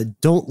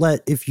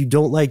 If you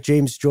don't like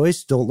James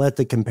Joyce, don't let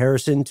the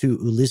comparison to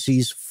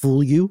Ulysses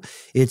fool you.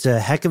 It's a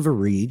heck of a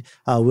read.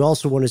 We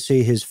also want to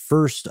say his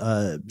first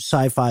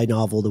sci-fi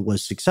novel that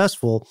was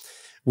successful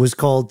was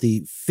called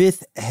The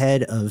Fifth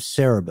Head of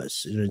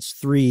Cerberus, and it's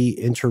 3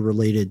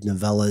 interrelated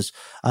novellas.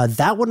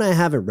 That one I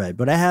haven't read,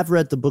 but I have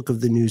read The Book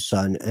of the New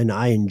Sun, and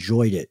I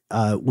enjoyed it.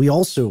 We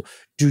also,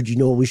 dude, you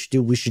know what we should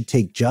do? We should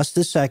take just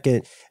a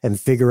second and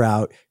figure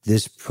out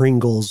this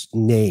Pringles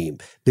name,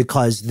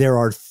 because there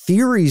are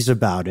theories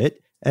about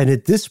it, and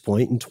at this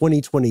point in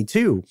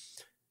 2022,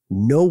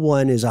 no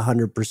one is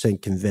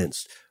 100%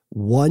 convinced.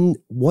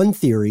 One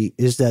theory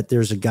is that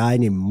there's a guy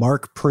named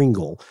Mark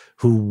Pringle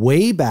who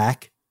way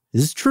back,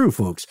 this is true,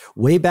 folks,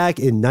 way back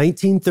in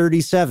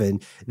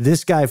 1937,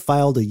 this guy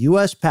filed a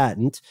U.S.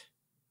 patent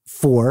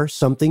for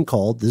something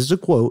called, this is a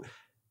quote,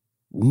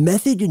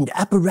 method and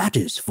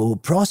apparatus for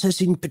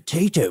processing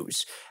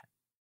potatoes.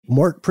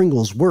 Mark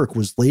Pringle's work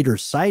was later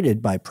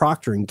cited by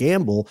Procter &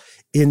 Gamble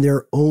in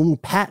their own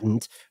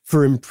patent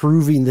for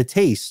improving the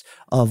taste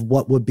of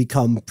what would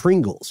become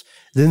Pringles.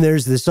 Then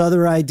there's this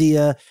other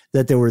idea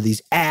that there were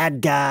these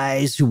ad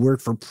guys who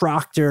worked for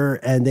Procter,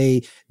 and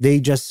they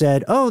just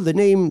said, oh, the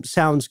name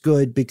sounds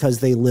good because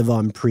they live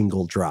on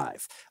Pringle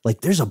Drive. Like,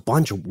 there's a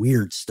bunch of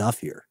weird stuff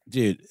here.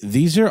 Dude,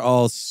 these are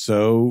all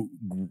so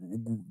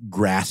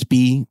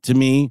graspy to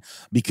me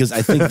because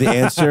I think the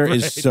answer right.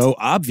 is so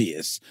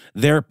obvious.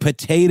 They're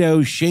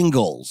potato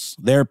shingles.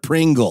 They're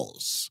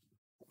Pringles.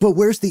 But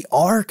where's the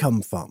R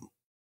come from?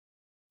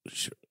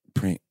 Sure.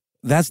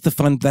 That's the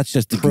fun. That's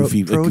just the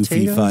goofy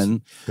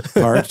fun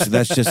part.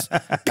 That's just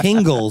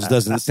Pingles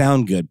doesn't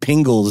sound good.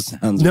 Pingles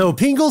sounds no.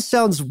 Pingles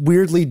sounds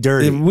weirdly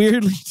dirty.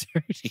 Weirdly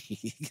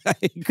dirty. I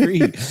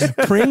agree.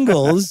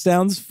 Pringles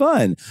sounds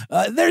fun.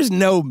 There's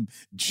no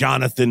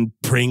Jonathan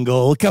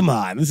Pringle. Come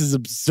on, this is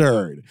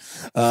absurd.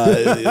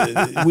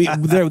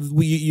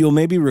 You'll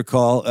maybe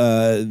recall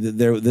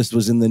this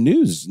was in the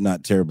news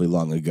not terribly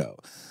long ago.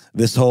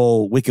 this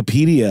whole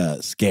Wikipedia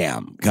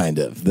scam kind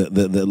of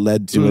that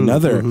led to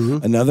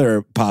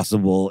another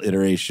possible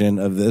iteration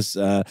of this.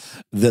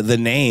 The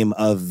name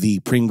of the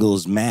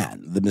Pringles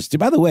man,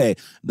 by the way,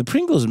 the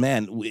Pringles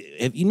man.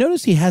 If you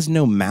notice, he has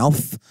no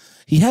mouth.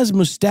 He has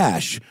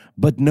mustache,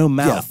 but no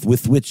mouth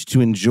with which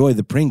to enjoy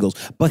the Pringles.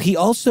 But he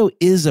also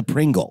is a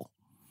Pringle.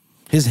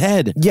 His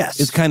head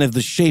is kind of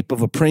the shape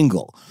of a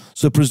Pringle.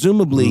 So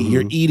presumably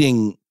you're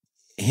eating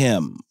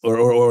him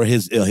or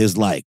his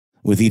like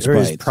with each bite.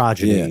 His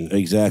progeny. Yeah,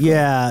 exactly.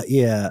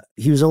 Yeah.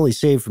 He was only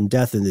saved from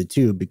death in the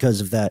tube because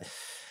of that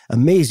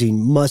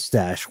amazing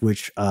mustache,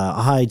 which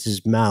hides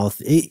his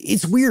mouth.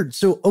 It's weird.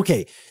 So,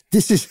 okay,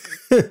 this is...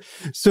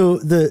 so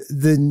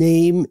the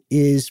name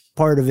is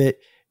part of it.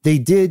 They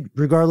did,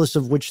 regardless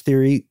of which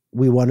theory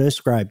we want to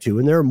ascribe to,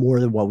 and there are more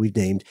than what we've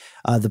named,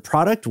 the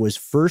product was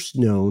first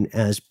known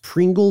as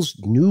Pringles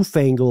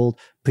Newfangled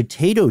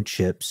Potato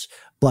Chips,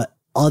 but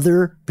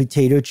other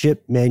potato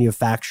chip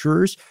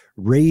manufacturers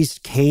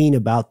raised Cain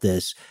about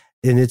this.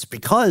 And it's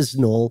because,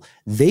 Noel,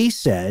 they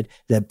said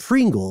that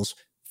Pringles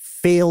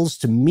fails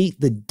to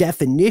meet the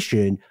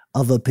definition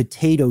of a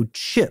potato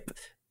chip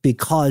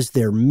because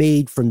they're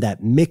made from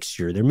that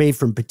mixture. They're made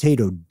from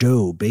potato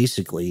dough,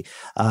 basically.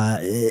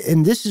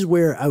 And this is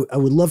where I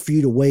would love for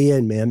you to weigh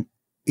in, man.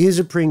 Is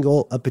a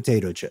Pringle a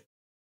potato chip?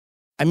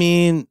 I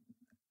mean,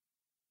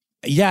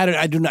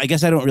 yeah, I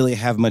guess I don't really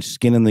have much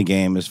skin in the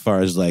game as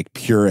far as like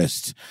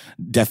purist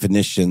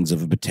definitions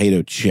of a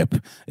potato chip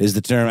is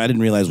the term. I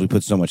didn't realize we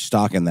put so much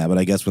stock in that, but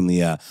I guess when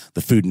the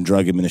Food and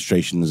Drug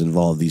Administration is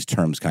involved, these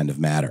terms kind of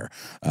matter.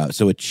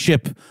 So a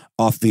chip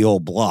off the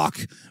old block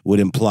would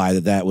imply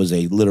that was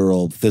a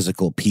literal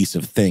physical piece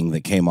of thing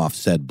that came off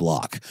said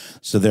block.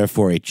 So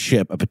therefore a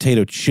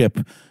potato chip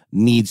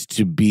needs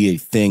to be a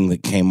thing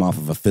that came off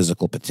of a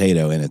physical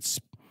potato in its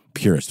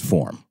purest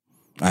form.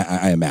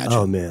 I imagine.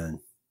 Oh,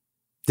 man.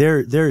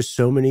 There's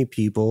so many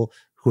people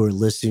who are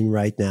listening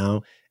right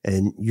now,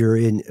 and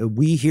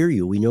we hear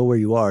you. We know where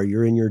you are.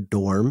 You're in your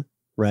dorm,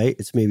 right?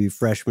 It's maybe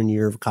freshman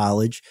year of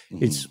college.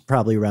 Mm-hmm. It's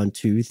probably around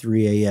 2,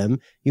 3 a.m.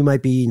 You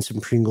might be eating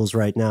some Pringles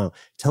right now.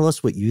 Tell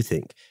us what you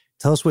think.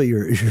 Tell us what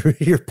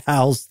your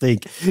pals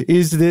think.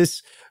 Is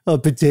this a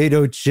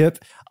potato chip?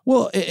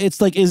 Well,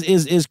 it's like,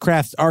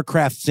 are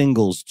Kraft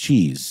singles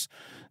cheese?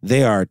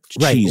 They are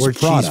cheese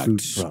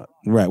products.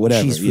 Right,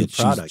 whatever.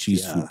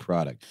 Cheese food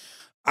product.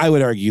 I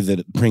would argue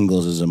that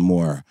Pringles is a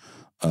more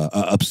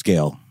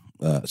upscale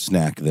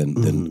snack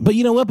than. But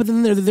you know what? But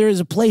then there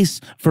is a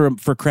place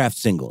for Kraft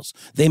singles.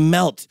 They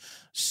melt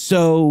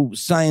so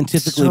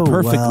scientifically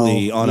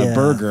perfectly on a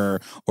burger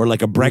or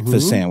like a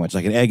breakfast sandwich,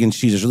 like an egg and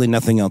cheese. There's really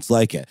nothing else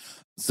like it.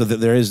 So that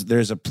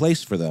there's a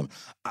place for them.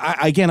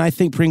 I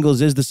think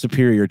Pringles is the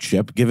superior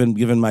chip.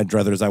 Given my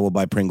druthers, I will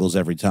buy Pringles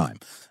every time.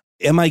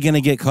 Am I going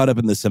to get caught up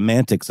in the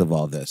semantics of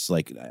all this?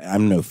 Like,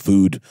 I'm no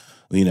food,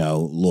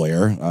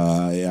 lawyer.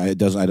 It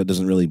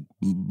doesn't really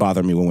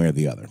bother me one way or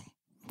the other.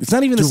 It's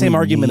not even the same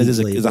argument as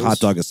a hot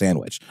dog, a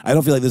sandwich. I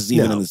don't feel like this is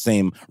even in the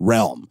same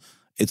realm.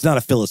 It's not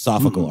a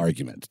philosophical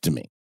argument to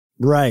me.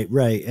 Right.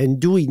 And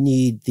do we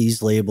need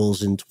these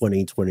labels in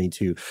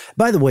 2022?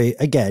 By the way,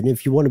 again,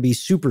 if you want to be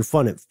super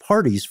fun at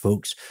parties,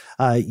 folks,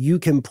 you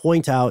can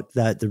point out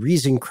that the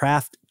reason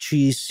Kraft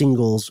cheese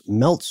singles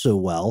melt so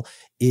well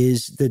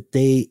is that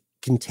they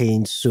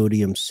contain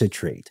sodium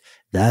citrate.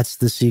 That's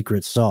the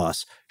secret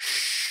sauce.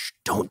 Shh,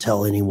 don't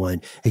tell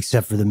anyone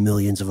except for the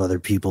millions of other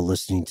people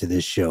listening to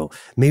this show.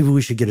 Maybe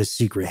we should get a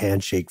secret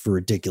handshake for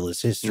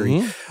ridiculous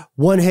history.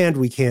 One hand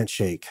we can't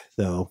shake,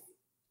 though,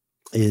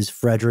 is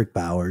Frederick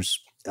Bowers.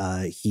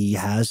 He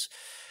has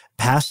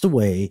passed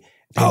away.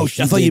 Oh,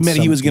 I thought you meant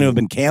he was going to have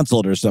been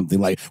canceled or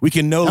something. Like, we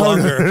can no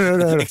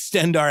longer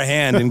extend our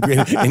hand in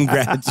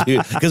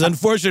gratitude. Because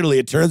unfortunately,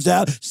 it turns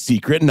out,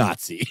 secret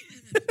Nazi.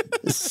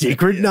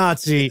 Secret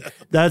Nazi.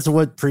 That's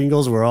what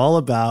Pringles were all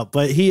about.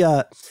 But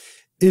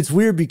it's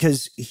weird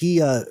because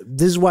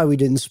this is why we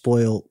didn't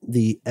spoil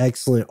the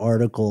excellent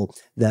article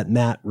that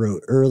Matt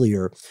wrote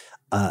earlier.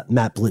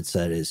 Matt Blitz,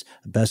 that is,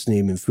 best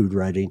name in food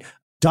writing.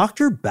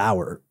 Dr.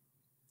 Bauer,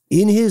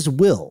 in his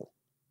will,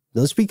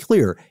 let's be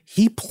clear,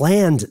 he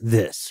planned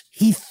this.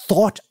 He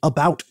thought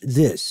about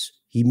this.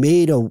 He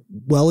made a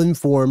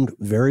well-informed,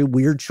 very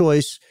weird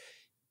choice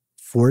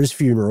for his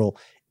funeral.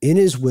 In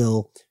his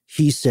will,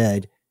 he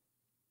said,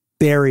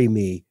 bury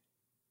me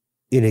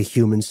in a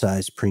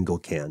human-sized Pringle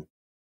can.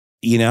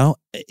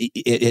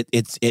 It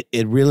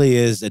really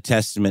is a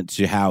testament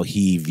to how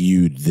he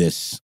viewed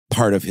this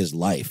part of his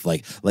life.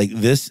 Like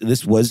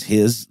this was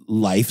his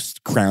life's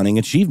crowning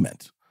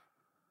achievement.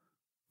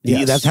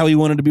 Yes. That's how he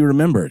wanted to be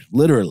remembered,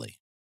 literally.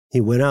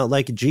 He went out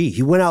like a G.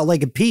 He went out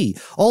like a P.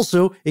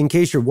 Also, in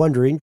case you're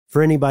wondering,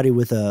 for anybody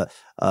with a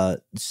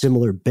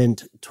similar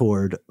bent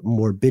toward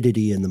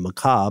morbidity and the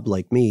macabre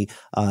like me,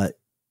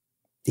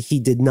 he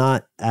did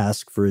not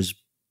ask for his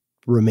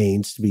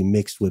remains to be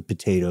mixed with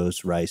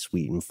potatoes, rice,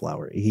 wheat, and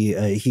flour.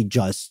 They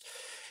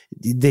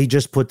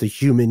just put the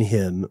human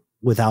him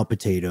without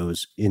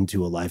potatoes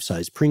into a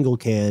life-size Pringle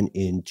can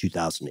in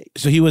 2008.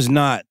 So he was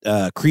not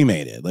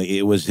cremated. Like,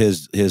 it was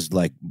his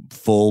like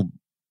full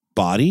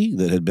body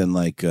that had been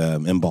like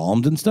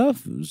embalmed and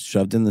stuff? It was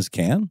shoved in this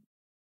can?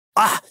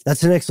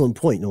 That's an excellent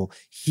point, Noel.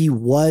 He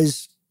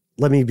was,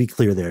 let me be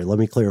clear there. Let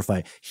me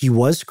clarify. He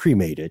was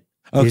cremated.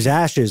 Okay. His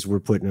ashes were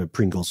put in a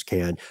Pringles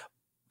can,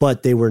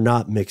 but they were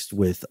not mixed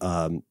with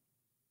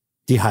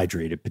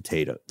dehydrated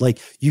potato. Like,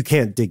 you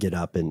can't dig it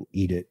up and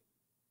eat it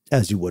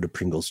as you would a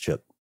Pringles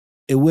chip.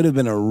 It would have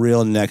been a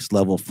real next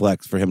level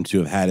flex for him to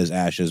have had his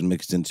ashes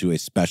mixed into a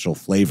special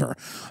flavor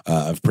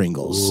of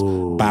Pringles,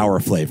 Bauer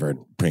flavored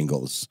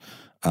Pringles.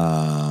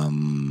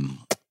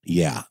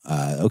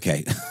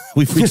 Okay.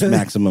 We've reached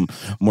maximum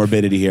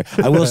morbidity here.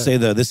 I will say,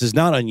 though, this is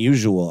not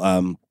unusual.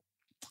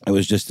 I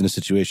was just in a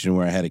situation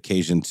where I had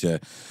occasion to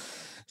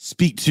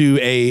speak to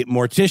a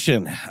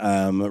mortician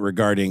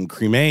regarding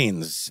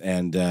cremains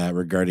and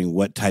regarding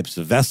what types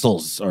of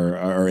vessels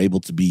are able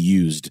to be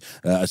used,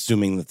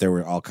 assuming that there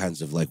were all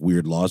kinds of like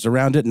weird laws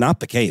around it.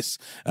 Not the case.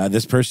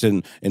 This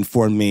person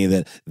informed me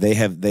that they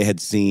had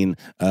seen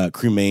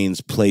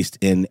cremains placed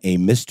in a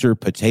Mr.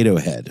 Potato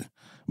Head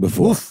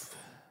before. Oof.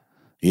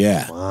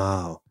 Yeah.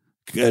 Wow.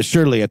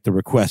 Surely at the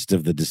request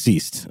of the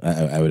deceased,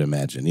 I would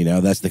imagine. You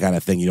know, that's the kind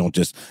of thing you don't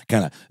just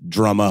kind of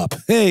drum up.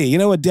 Hey, you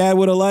know what Dad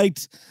would have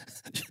liked?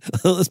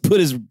 Let's put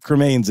his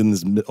cremains in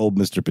this old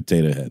Mr.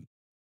 Potato Head.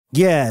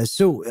 Yeah.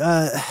 So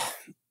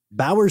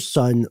Bauer's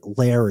son,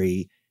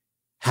 Larry,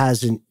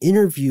 has an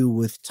interview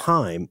with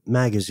Time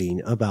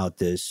magazine about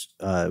this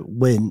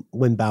when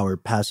Bauer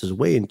passes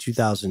away in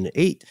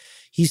 2008.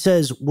 He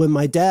says, when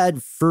my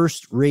dad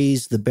first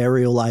raised the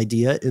burial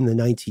idea in the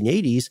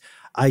 1980s,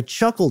 I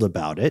chuckled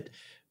about it,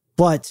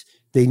 but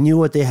they knew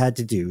what they had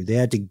to do. They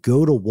had to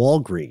go to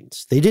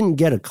Walgreens. They didn't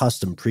get a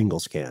custom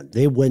Pringles can.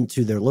 They went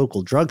to their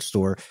local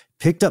drugstore,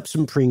 picked up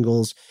some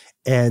Pringles,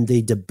 and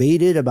they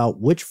debated about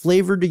which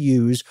flavor to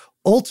use.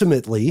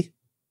 Ultimately,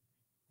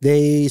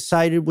 they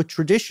sided with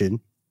tradition,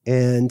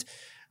 and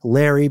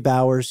Larry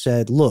Bauer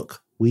said,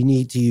 look, we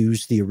need to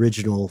use the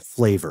original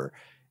flavor.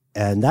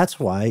 And that's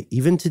why,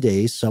 even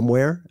today,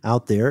 somewhere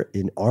out there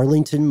in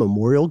Arlington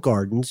Memorial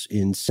Gardens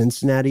in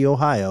Cincinnati,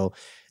 Ohio,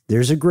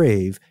 there's a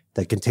grave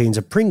that contains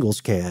a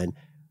Pringles can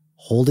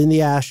holding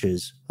the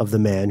ashes of the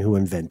man who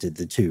invented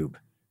the tube.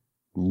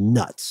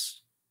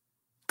 Nuts.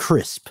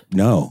 Crisp.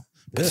 No.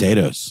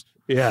 Potatoes.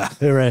 Yeah.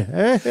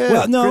 Right.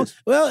 Well, no.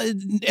 Well,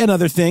 and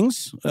other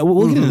things.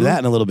 We'll get into that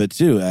in a little bit,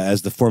 too,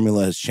 as the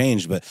formula has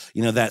changed. But,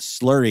 you know, that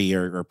slurry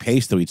or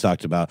paste that we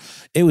talked about,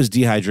 it was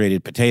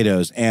dehydrated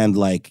potatoes and,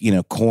 like, you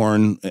know,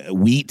 corn,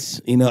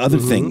 wheat, you know, other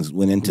things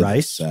went into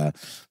rice.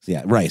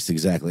 This. Rice,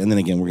 exactly. And then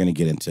again, we're going to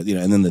get into, you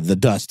know, and then the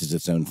dust is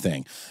its own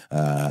thing.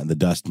 The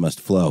dust must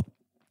flow.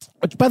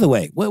 Which, by the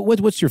way,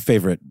 what's your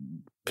favorite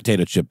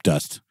potato chip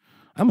dust?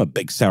 I'm a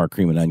big sour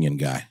cream and onion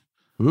guy.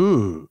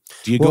 Do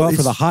you go out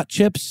for the hot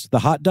chips, the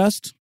hot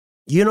dust?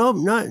 You know,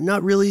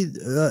 not really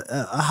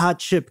a hot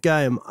chip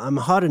guy. I'm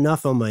hot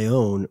enough on my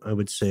own, I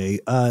would say.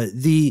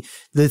 The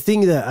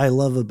thing that I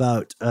love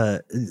about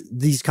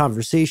these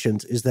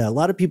conversations is that a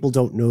lot of people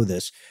don't know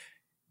this.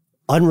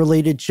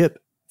 Unrelated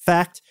chip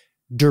fact,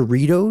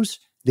 Doritos,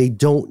 they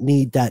don't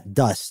need that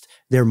dust.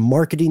 Their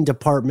marketing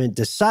department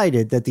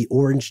decided that the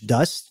orange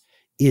dust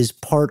is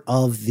part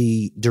of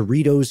the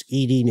Doritos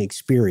eating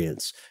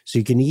experience. So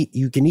you can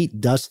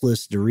eat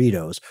dustless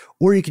Doritos,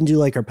 or you can do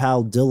like our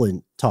pal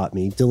Dylan taught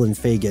me, Dylan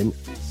Fagan.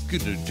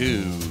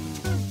 Scooter-doo.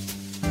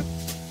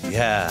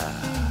 Yeah.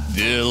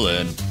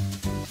 Dylan.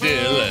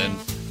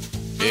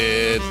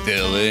 It's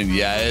Dylan.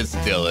 Yeah, it's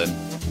Dylan.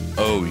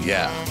 Oh,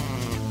 yeah.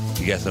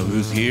 You guys know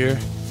who's here?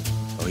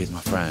 Oh, he's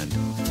my friend.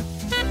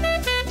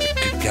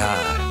 Good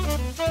guy.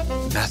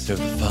 Master of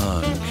the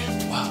funk.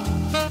 Wow.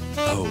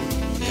 Oh,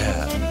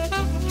 yeah.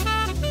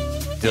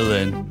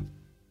 Dylan.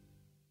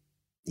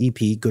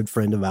 EP, good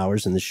friend of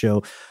ours in the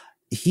show,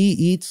 he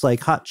eats like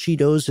hot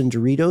Cheetos and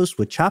Doritos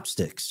with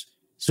chopsticks,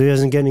 so he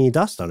doesn't get any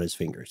dust on his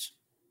fingers.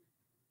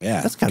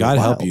 Yeah, that's kind of God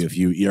wild. help you if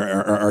you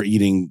are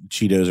eating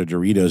Cheetos or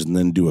Doritos and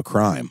then do a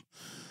crime.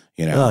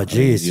 You know, oh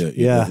geez,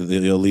 yeah,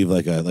 you'll leave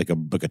like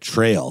a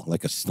trail,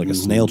 like a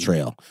snail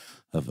trail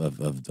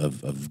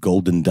of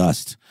golden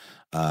dust.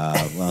 Well,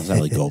 it's not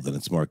really golden;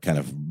 it's more kind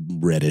of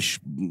reddish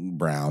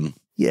brown.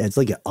 Yeah, it's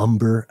like an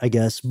umber, I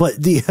guess, but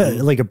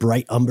like a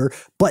bright umber.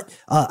 But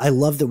I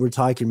love that we're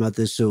talking about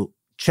this. So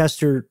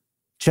Chester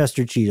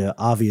Cheetah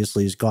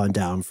obviously has gone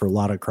down for a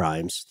lot of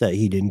crimes that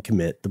he didn't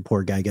commit. The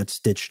poor guy got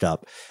stitched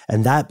up.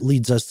 And that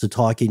leads us to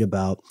talking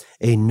about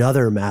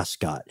another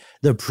mascot,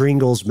 the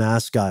Pringles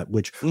mascot,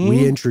 which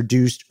we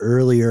introduced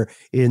earlier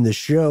in the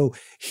show.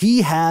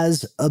 He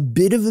has a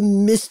bit of a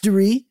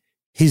mystery.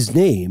 His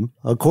name,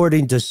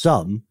 according to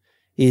some,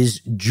 is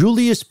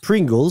Julius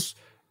Pringles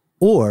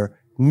or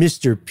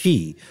Mr.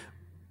 P.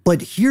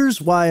 But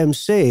here's why I'm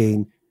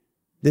saying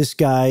this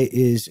guy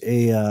is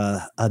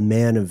a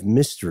man of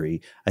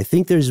mystery. I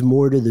think there's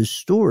more to the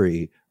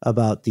story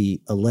about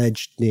the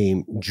alleged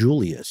name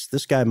Julius.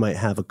 This guy might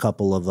have a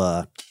couple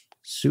of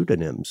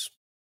pseudonyms.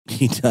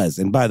 He does.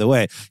 And by the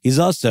way, he's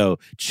also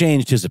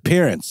changed his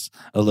appearance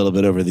a little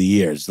bit over the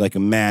years, like a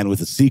man with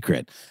a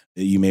secret.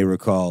 You may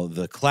recall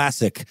the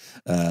classic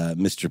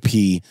Mr.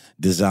 P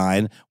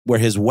design, where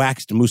his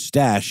waxed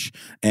mustache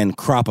and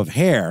crop of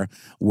hair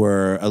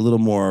were a little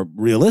more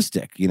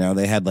realistic. You know,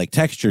 they had like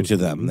texture to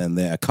them and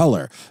the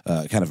color,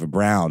 kind of a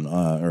brown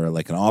or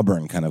like an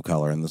auburn kind of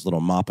color, and this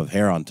little mop of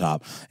hair on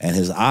top. And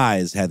his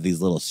eyes had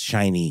these little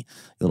shiny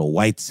little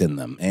whites in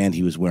them, and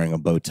he was wearing a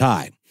bow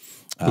tie.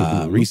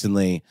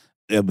 Recently,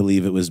 I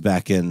believe it was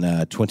back in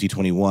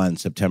 2021,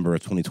 September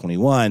of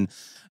 2021,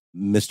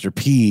 Mr.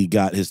 P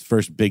got his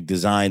first big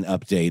design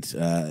update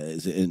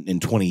in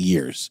 20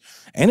 years.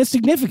 And it's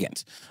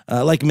significant.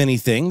 Like many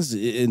things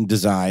in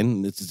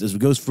design, it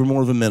goes for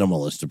more of a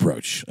minimalist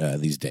approach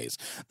these days.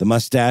 The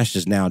mustache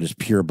is now just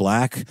pure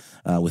black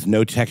with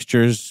no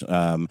textures.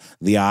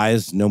 The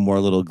eyes, no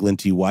more little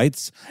glinty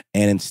whites.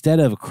 And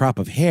instead of a crop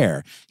of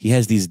hair, he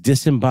has these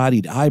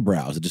disembodied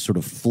eyebrows that just sort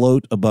of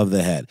float above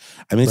the head.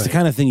 I mean, it's the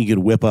kind of thing you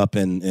could whip up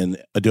in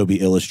Adobe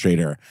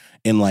Illustrator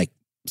in like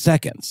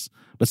seconds.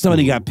 But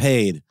somebody got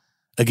paid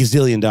 $1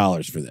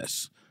 gazillion for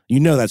this. You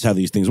know that's how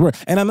these things work.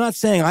 And I'm not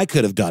saying I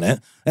could have done it.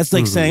 That's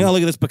like saying, oh,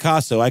 look at this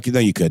Picasso. No,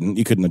 you couldn't.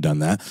 You couldn't have done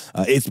that.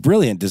 It's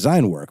brilliant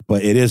design work,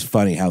 but it is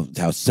funny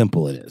how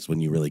simple it is when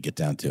you really get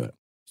down to it.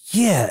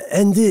 Yeah,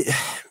 and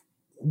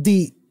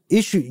the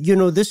issue, you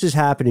know, this is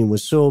happening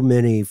with so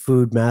many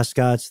food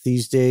mascots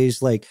these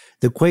days. Like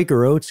the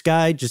Quaker Oats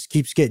guy just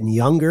keeps getting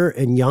younger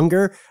and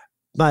younger.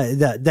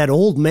 That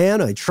old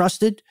man I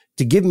trusted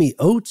to give me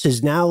oats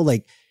is now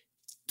like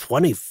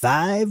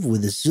 25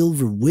 with a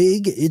silver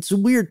wig. It's a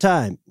weird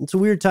time. It's a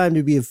weird time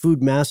to be a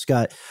food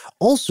mascot.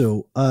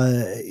 Also,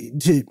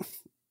 to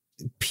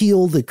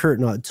peel the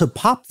curtain, to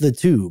pop the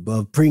tube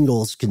of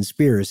Pringles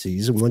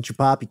conspiracies. And once you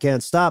pop, you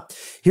can't stop.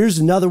 Here's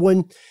another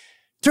one.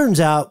 Turns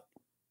out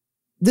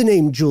the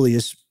name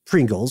Julius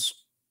Pringles,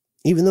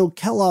 even though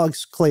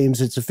Kellogg's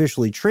claims it's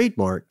officially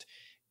trademarked,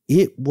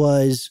 it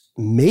was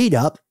made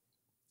up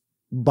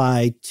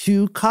by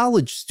two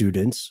college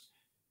students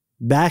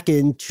back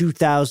in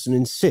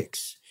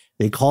 2006.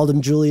 They called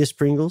him Julius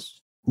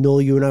Pringles.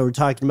 Noel, you and I were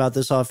talking about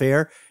this off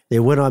air. They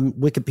went on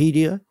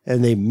Wikipedia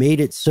and they made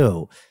it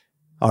so.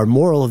 Our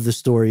moral of the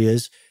story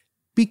is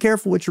be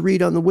careful what you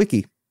read on the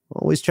wiki.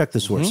 Always check the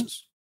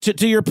sources.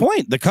 To your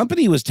point, the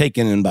company was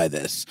taken in by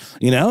this.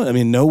 You know, I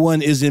mean, no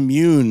one is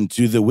immune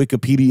to the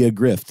Wikipedia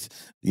grift.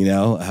 You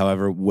know,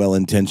 however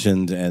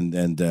well-intentioned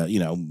and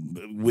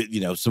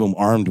someone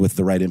armed with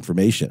the right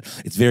information.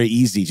 It's very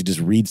easy to just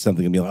read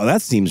something and be like, oh,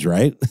 that seems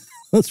right.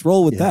 Let's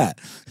roll with that.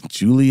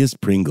 Julius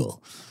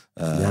Pringle.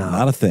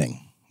 Not a thing.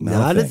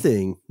 Not a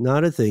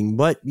thing.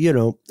 But, you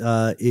know,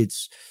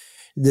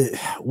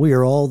 we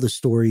are all the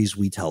stories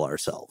we tell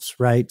ourselves,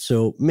 right?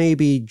 So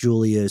maybe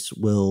Julius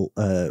will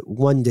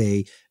one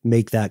day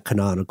make that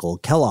canonical.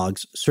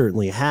 Kellogg's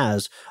certainly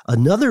has.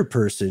 Another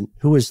person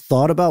who has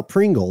thought about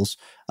Pringles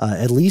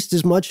at least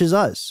as much as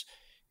us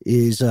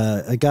is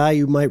a guy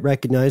you might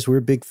recognize. We're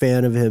a big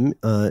fan of him,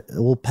 an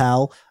old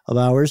pal of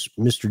ours,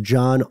 Mr.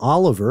 John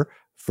Oliver,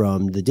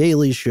 from The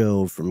Daily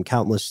Show, from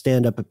countless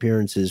stand-up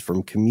appearances,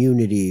 from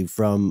Community,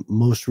 from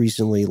most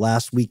recently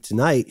Last Week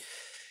Tonight.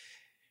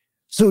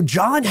 So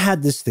John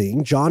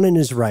and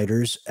his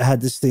writers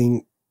had this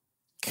thing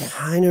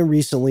kind of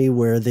recently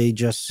where they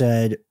just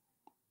said,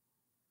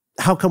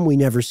 how come we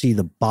never see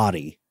the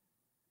body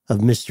of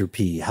Mr.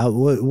 P?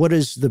 What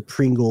does the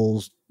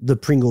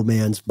Pringle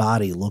man's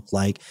body look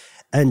like?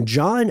 And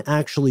John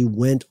actually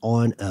went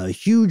on a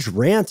huge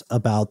rant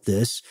about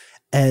this,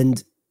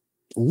 and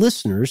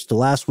listeners to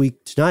Last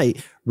Week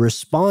Tonight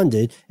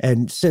responded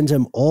and sent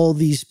him all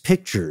these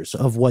pictures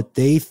of what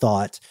they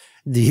thought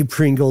the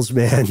Pringles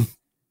man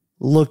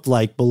looked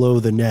like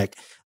below the neck.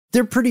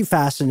 They're pretty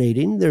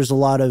fascinating. There's a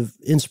lot of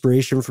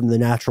inspiration from the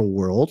natural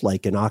world,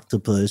 like an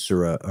octopus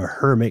or a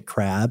hermit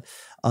crab.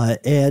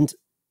 And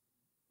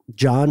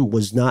John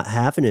was not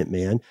having it,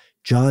 man.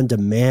 John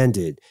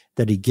demanded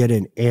that he get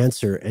an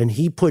answer, and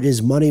he put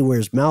his money where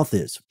his mouth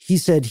is. He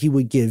said he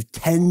would give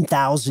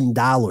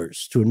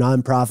 $10,000 to a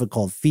nonprofit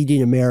called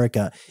Feeding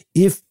America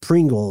if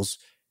Pringles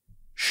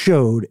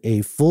showed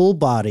a full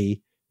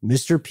body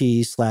Mr.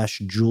 P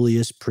 /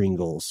 Julius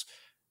Pringles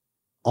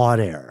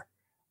on air.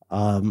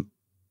 And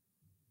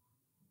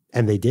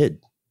they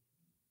did.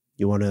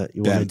 You want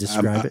to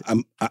describe it?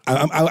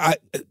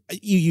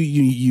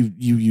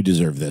 You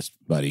deserve this,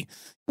 buddy.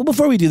 Well,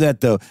 before we do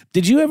that, though,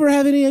 did you ever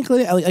have any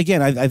inclination?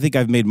 Again, I think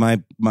I've made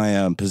my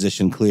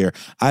position clear.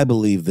 I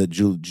believe that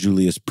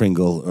Julius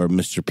Pringle, or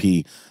Mr.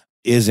 P,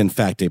 is in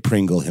fact a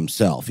Pringle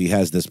himself. He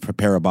has this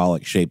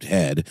parabolic shaped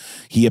head.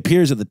 He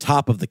appears at the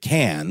top of the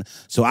can,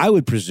 so I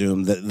would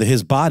presume that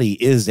his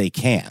body is a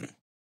can.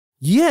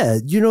 Yeah,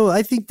 you know,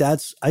 I think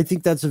that's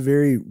a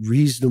very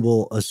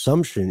reasonable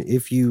assumption.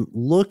 If you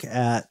look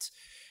at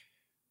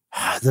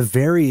the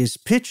various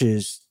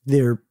pitches,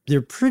 they're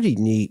pretty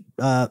neat.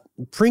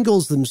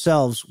 Pringles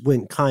themselves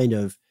went kind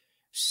of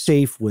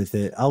safe with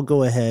it. I'll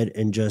go ahead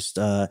and just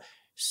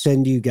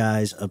send you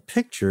guys a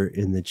picture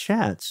in the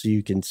chat so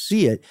you can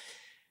see it.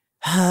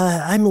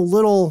 I'm a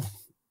little,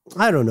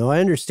 I don't know. I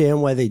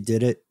understand why they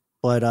did it,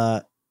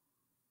 but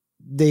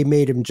they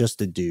made him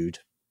just a dude.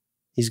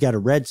 He's got a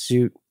red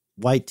suit,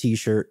 white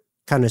t-shirt,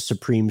 kind of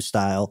Supreme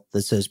style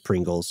that says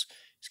Pringles.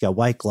 He's got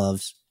white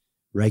gloves,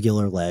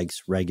 regular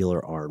legs,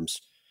 regular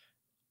arms.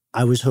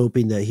 I was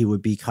hoping that he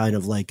would be kind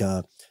of like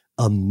a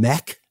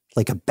mech,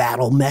 like a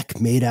battle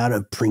mech made out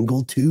of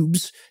Pringle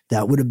tubes.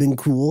 That would have been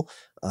cool.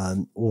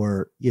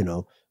 Or, you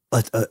know,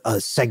 a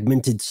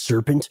segmented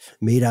serpent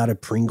made out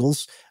of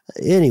Pringles.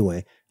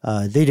 Anyway,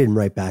 they didn't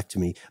write back to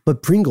me.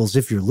 But Pringles,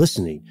 if you're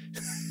listening,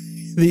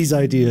 these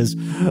ideas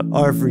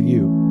are for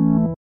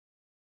you.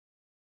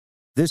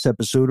 This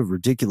episode of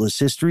Ridiculous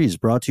History is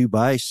brought to you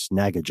by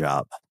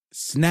Snagajob.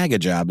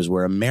 Snagajob is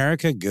where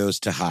America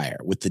goes to hire,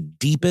 with the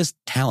deepest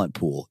talent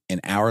pool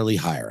in hourly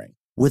hiring.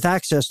 With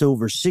access to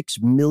over 6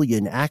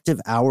 million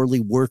active hourly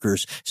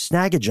workers,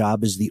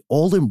 Snagajob is the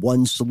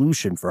all-in-one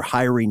solution for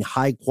hiring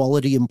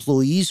high-quality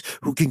employees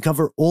who can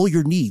cover all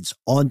your needs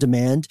on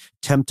demand,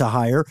 temp to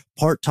hire,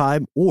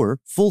 part-time, or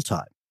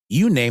full-time.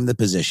 You name the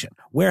position: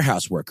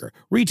 warehouse worker,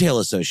 retail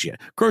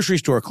associate, grocery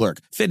store clerk,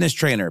 fitness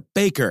trainer,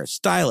 baker,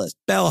 stylist,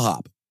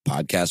 bellhop,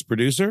 podcast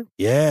producer.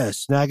 Yeah,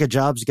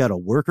 Snagajob's got a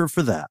worker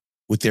for that.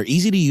 With their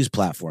easy-to-use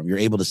platform, you're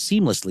able to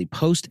seamlessly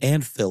post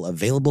and fill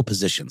available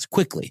positions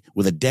quickly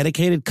with a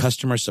dedicated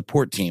customer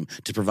support team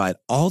to provide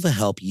all the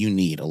help you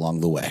need along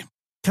the way.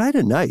 Kind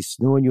of nice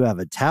knowing you have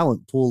a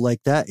talent pool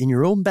like that in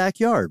your own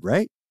backyard,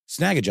 right?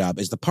 Snagajob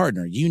is the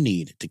partner you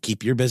need to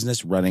keep your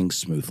business running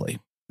smoothly.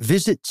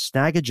 Visit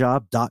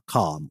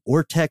snagajob.com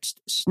or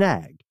text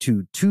SNAG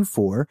to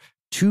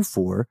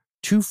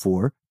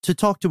 242424 to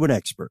talk to an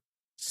expert.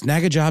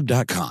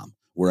 Snagajob.com,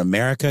 where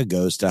America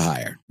goes to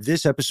hire.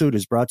 This episode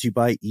is brought to you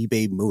by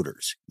eBay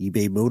Motors.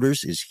 eBay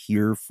Motors is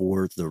here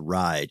for the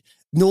ride.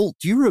 Noel,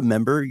 do you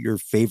remember your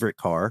favorite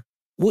car?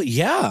 Well,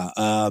 yeah.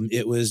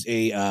 It was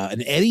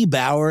an Eddie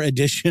Bauer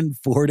edition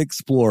Ford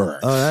Explorer.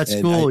 Oh, that's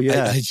cool.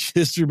 I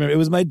just remember it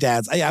was my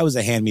dad's. I was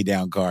a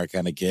hand-me-down car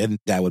kind of kid.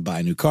 Dad would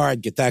buy a new car.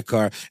 I'd get that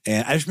car.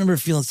 And I just remember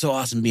feeling so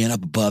awesome being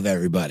up above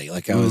everybody,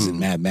 like I was in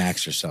Mad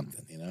Max or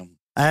something, you know?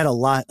 I had a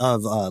lot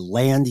of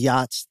land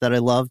yachts that I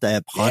loved. I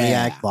had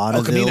Pontiac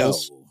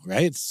Bonnevilles.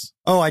 Right?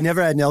 Oh, I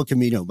never had an El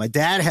Camino. My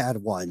dad had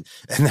one,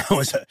 and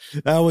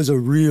that was a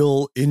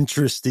real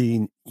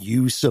interesting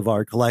use of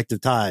our collective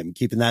time,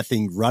 keeping that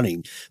thing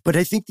running. But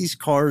I think these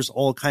cars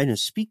all kind of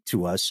speak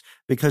to us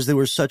because they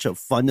were such a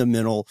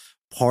fundamental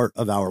part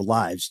of our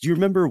lives. Do you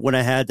remember when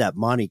I had that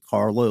Monte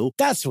Carlo?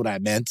 That's what I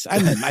meant.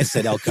 I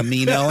said El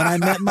Camino, and I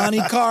meant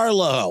Monte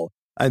Carlo.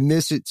 I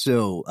miss it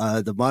so.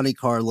 The Monte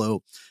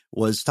Carlo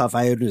was tough.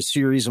 I had a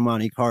series of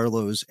Monte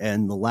Carlos,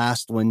 and the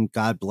last one,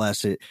 God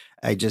bless it,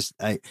 I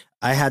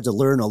had to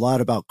learn a lot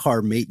about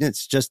car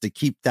maintenance just to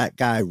keep that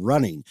guy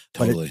running.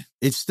 Totally.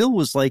 But it still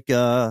was like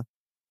a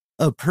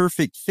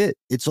perfect fit.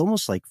 It's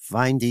almost like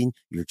finding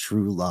your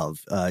true love.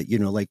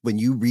 Like when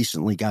you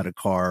recently got a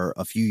car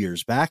a few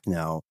years back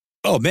now.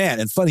 Oh, man.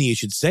 And funny you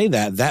should say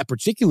that. That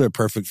particular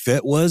perfect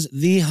fit was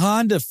the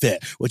Honda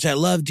Fit, which I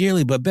love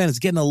dearly. But, Ben, it's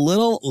getting a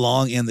little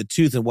long in the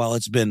tooth. And while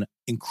it's been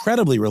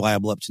incredibly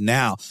reliable up to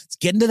now, it's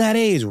getting to that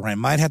age where I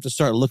might have to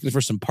start looking for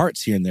some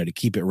parts here and there to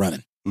keep it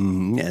running.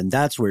 Mm-hmm. And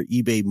that's where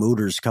eBay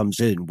Motors comes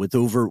in. With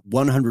over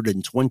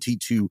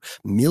 122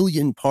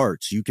 million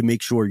parts, you can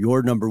make sure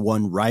your number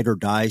one ride or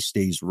die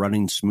stays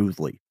running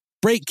smoothly.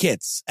 Brake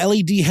kits,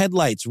 LED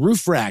headlights,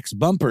 roof racks,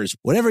 bumpers,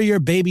 whatever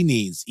your baby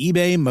needs,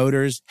 eBay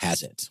Motors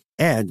has it.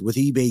 And with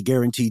eBay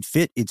Guaranteed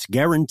Fit, it's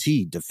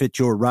guaranteed to fit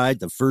your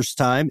ride the first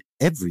time,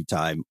 every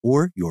time,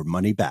 or your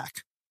money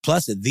back.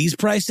 Plus, at these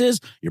prices,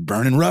 you're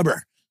burning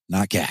rubber,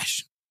 not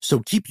cash. So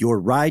keep your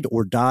ride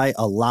or die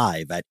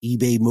alive at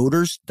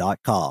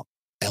ebaymotors.com.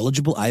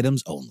 Eligible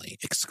items only.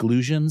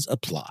 Exclusions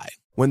apply.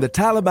 When the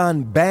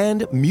Taliban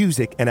banned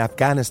music in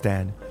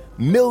Afghanistan,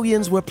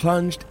 millions were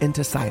plunged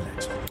into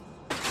silence.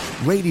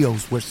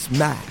 Radios were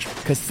smashed,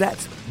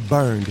 cassettes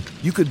burned.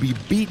 You could be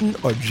beaten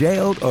or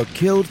jailed or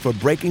killed for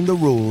breaking the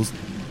rules.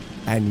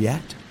 And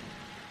yet,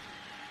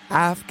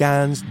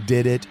 Afghans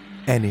did it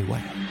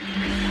anyway.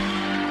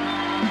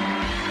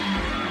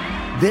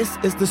 This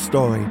is the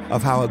story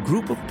of how a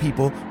group of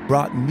people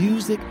brought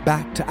music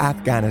back to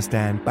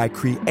Afghanistan by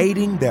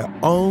creating their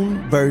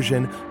own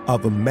version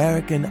of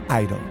American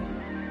Idol.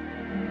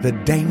 The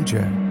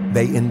danger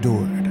they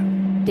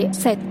endured. They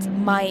said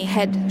my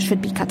head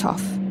should be cut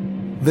off.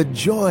 The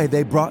joy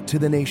they brought to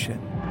the nation.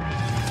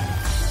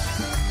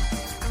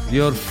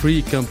 You're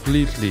free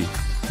completely.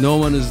 No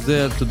one is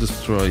there to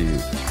destroy you.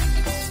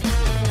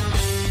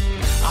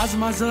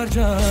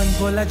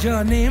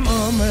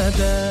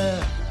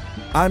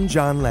 I'm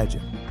John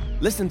Legend.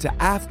 Listen to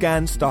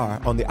Afghan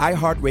Star on the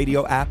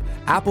iHeartRadio app,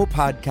 Apple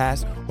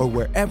Podcasts, or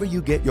wherever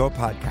you get your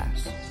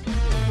podcasts.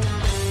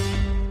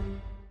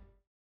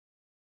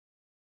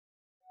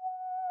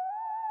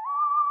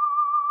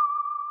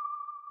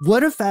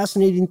 What a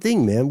fascinating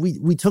thing, man.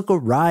 We took a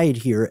ride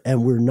here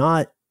and we're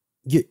not,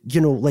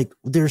 like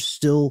there's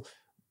still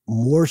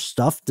more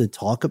stuff to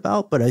talk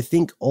about, but I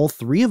think all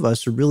three of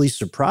us are really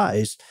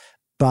surprised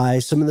by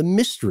some of the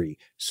mystery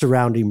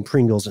surrounding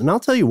Pringles. And I'll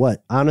tell you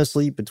what,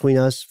 honestly, between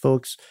us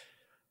folks,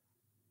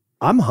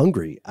 I'm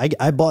hungry.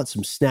 I bought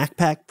some snack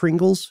pack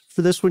Pringles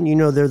for this one. You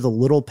know, they're the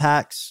little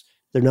packs.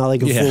 They're not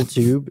like a full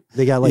tube.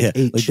 They got like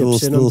 8 chips little, in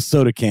them. Little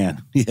soda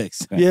can. Yeah,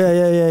 exactly.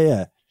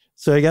 Yeah.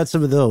 So I got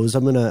some of those.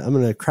 I'm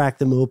gonna crack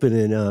them open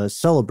and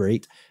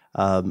celebrate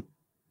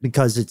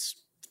because it's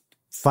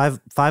 5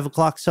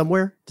 o'clock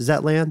somewhere. Does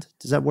that land?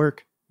 Does that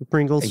work with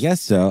Pringles? I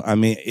guess so. I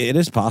mean, it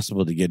is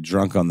possible to get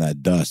drunk on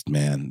that dust,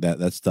 man.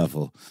 That stuff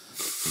will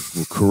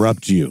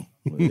corrupt you.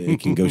 It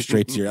can go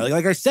straight to your,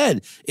 like I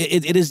said,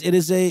 it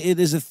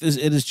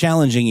is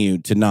challenging you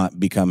to not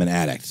become an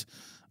addict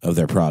of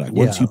their product.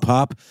 Once you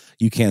pop,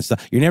 you can't stop.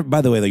 You're never,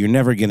 by the way, though, you're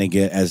never going to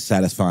get as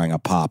satisfying a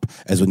pop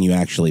as when you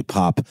actually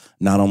pop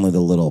not only the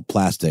little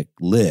plastic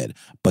lid,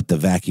 but the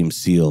vacuum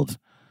sealed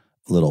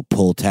little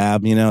pull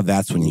tab. You know,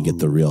 that's when you get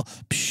the real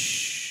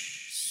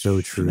psh.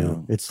 So true. You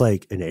know? It's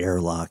like an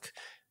airlock.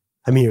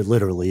 I mean, it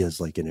literally is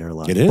like an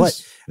airlock. It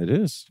is. It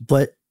is.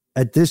 But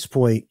at this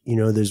point, you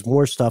know, there's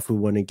more stuff we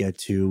want to get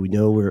to. We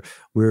know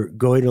we're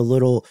going a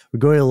little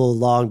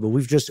long, but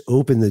we've just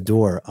opened the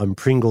door on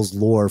Pringles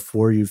lore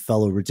for you,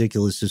 fellow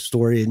ridiculous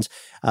historians.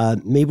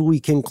 Maybe we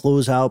can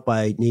close out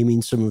by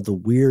naming some of the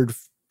weird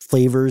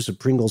flavors of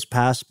Pringles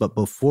past. But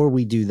before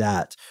we do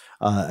that,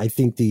 I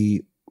think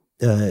the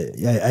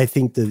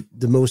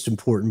most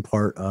important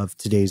part of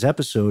today's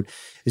episode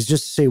is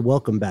just to say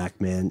welcome back,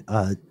 man.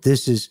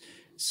 This is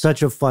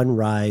such a fun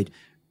ride.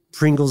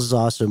 Pringles is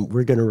awesome.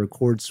 We're going to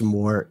record some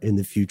more in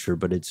the future,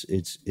 but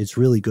it's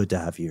really good to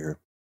have you here.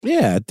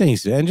 Yeah,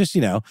 thanks. And just,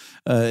 you know,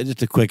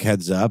 just a quick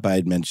heads up. I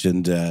had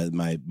mentioned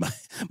my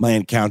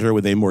encounter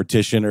with a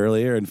mortician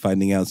earlier and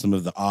finding out some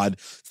of the odd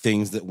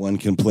things that one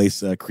can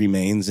place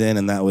cremains in.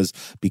 And that was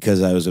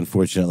because I was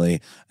unfortunately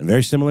in a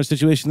very similar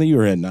situation that you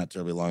were in not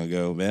terribly long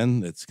ago,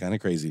 man. It's kind of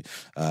crazy.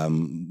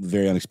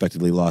 Very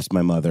unexpectedly lost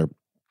my mother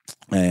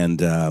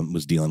and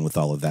was dealing with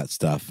all of that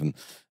stuff. And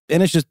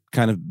it's just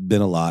kind of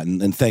been a lot.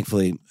 And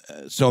thankfully,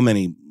 so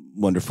many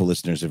wonderful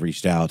listeners have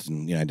reached out.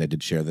 And, you know, I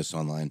did share this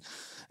online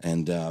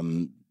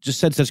and just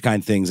said such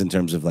kind things in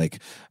terms of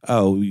like,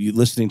 oh,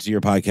 listening to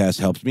your podcast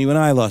helped me when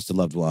I lost a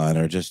loved one,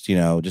 or just, you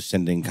know, just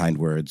sending kind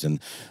words.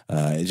 And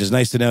it's just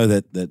nice to know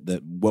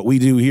that what we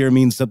do here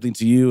means something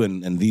to you.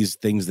 And these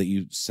things that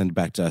you send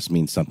back to us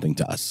mean something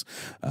to us.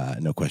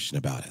 No question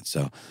about it.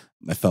 So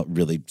I felt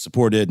really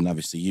supported. And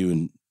obviously you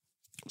and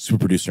super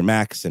producer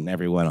Max and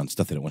everyone on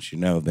Stuff That I Want You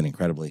to Know have been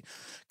incredibly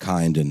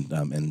kind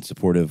and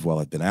supportive while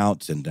I've been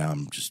out. And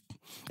just,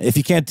 if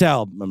you can't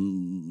tell,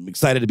 I'm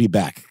excited to be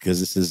back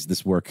because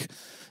this work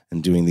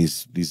and doing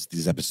these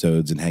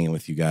episodes and hanging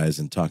with you guys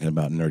and talking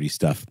about nerdy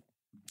stuff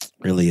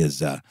really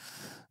is a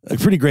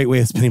pretty great way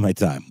of spending my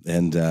time.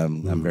 And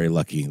I'm very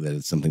lucky that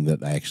it's something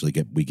that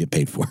we get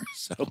paid for.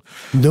 So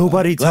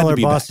nobody tell our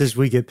bosses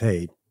we get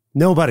paid.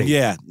 Nobody.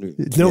 Yeah.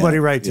 Nobody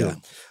write to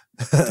them.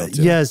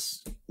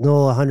 Yes, no,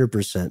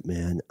 100%,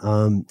 man.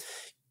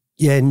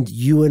 Yeah, and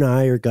you and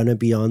I are going to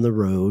be on the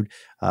road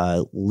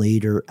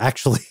later.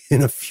 Actually,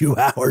 in a few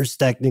hours,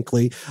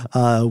 technically,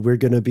 we're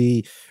going to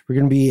be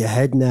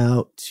heading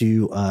out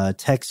to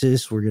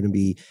Texas. We're going to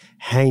be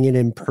hanging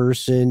in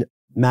person.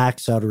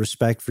 Max, out of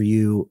respect for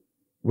you,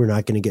 we're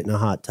not going to get in a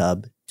hot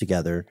tub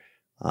together.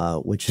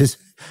 Which is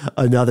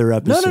another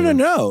episode.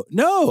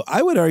 No.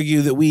 I would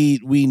argue that we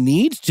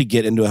need to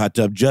get into a hot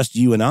tub, just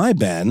you and I,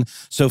 Ben.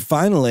 So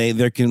finally,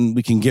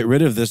 we can get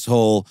rid of this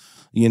whole,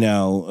 you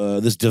know,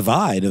 this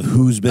divide of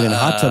who's been in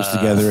hot tubs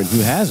together and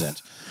who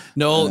hasn't.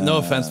 No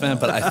offense, man,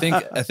 but I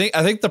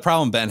think the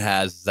problem Ben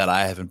has is that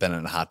I haven't been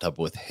in a hot tub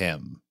with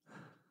him.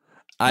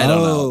 I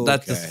don't know.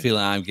 That's the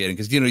feeling I'm getting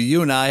because, you know,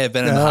 you and I have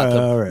been in the hot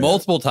tub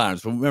multiple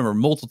times. Remember,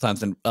 multiple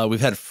times, and we've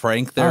had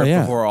Frank there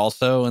before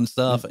also and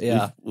stuff.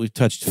 We've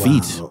touched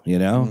feet. You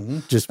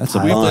know, just that's a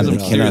bond that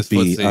cannot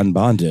be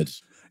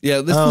unbonded. Yeah,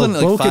 this wasn't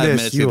like 5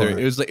 minutes either.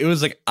 It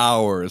was like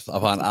hours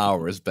upon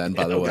hours, Ben.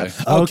 By the way.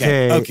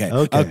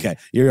 Okay.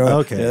 You're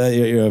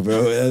okay.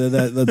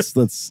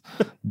 Let's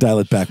dial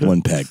it back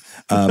one peg.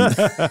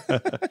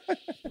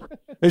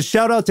 And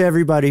shout out to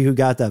everybody who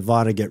got that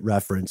Vonnegut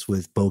reference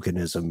with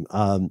Bokenism.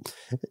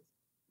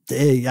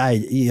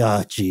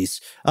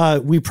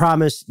 We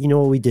promised, you know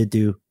what we did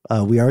do?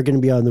 We are going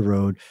to be on the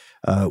road.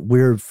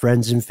 We're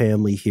friends and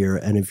family here.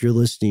 And if you're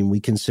listening, we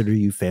consider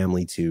you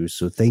family too.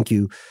 So thank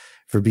you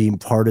for being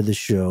part of the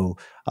show.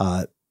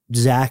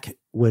 Zach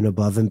went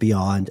above and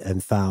beyond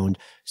and found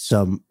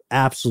some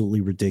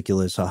absolutely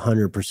ridiculous,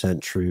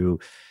 100% true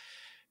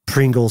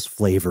Pringles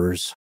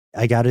flavors.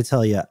 I got to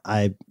tell you,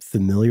 I'm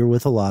familiar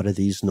with a lot of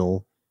these,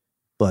 Noel,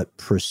 but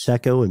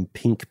Prosecco and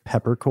pink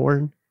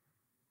peppercorn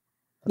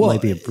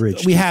might be a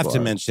bridge. We have to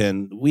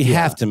mention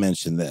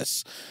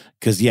this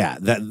because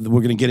that we're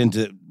going to get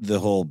into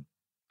the whole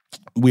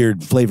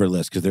weird flavor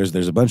list because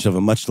there's a bunch of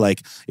them. Much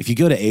like if you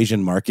go to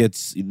Asian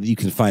markets, you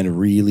can find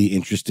really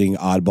interesting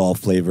oddball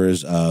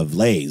flavors of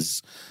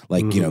Lay's,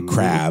 like you know,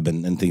 crab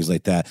and things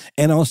like that,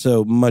 and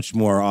also much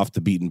more off the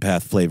beaten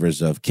path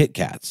flavors of Kit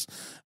Kats.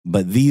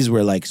 But these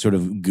were like sort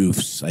of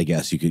goofs, I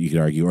guess you could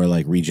argue, or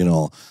like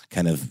regional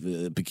kind of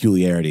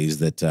peculiarities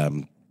that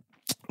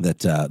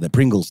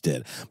Pringles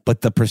did.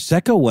 But the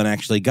Prosecco one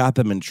actually got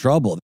them in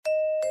trouble.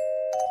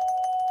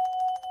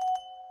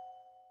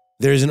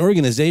 There's an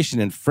organization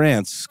in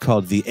France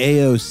called the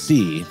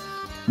AOC,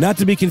 not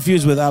to be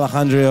confused with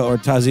Alejandro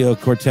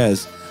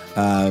Ocasio-Cortez.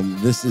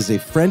 This is a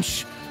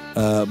French,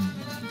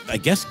 I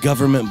guess,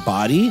 government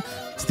body.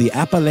 It's the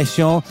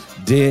Appellation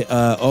des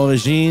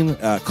Origines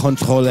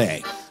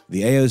Contrôlées,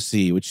 the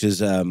AOC, which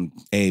is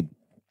a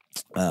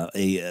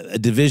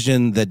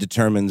division that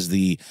determines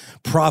the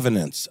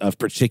provenance of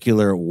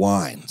particular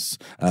wines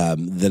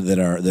that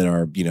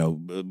are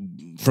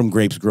from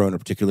grapes grown in a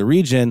particular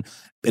region,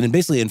 and it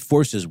basically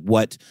enforces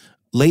what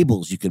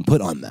labels you can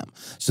put on them.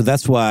 So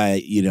that's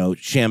why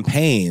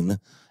champagne,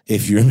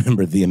 if you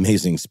remember the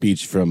amazing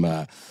speech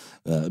from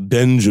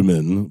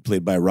Benjamin,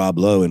 played by Rob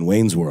Lowe in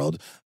Wayne's World,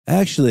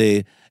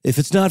 actually, if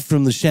it's not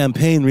from the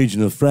Champagne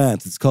region of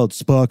France, it's called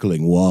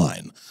sparkling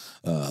wine.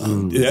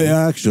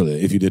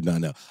 Actually, if you did not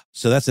know.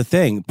 So that's the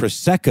thing.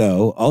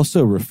 Prosecco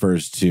also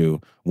refers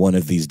to one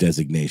of these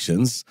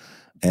designations.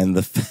 And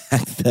the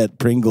fact that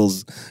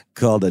Pringles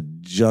called a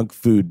junk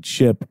food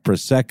chip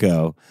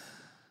Prosecco,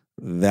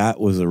 that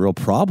was a real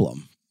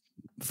problem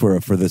for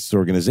this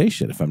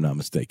organization, if I'm not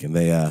mistaken.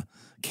 They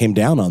came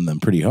down on them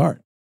pretty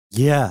hard.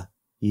 Yeah.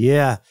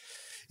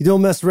 You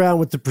don't mess around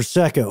with the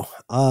Prosecco.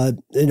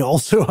 And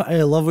also,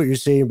 I love what you're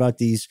saying about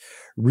these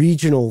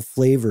regional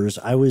flavors.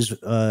 I was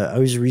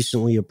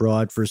recently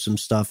abroad for some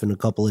stuff in a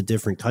couple of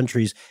different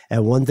countries,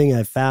 and one thing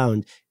I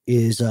found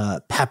is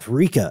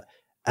paprika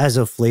as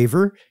a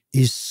flavor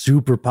is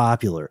super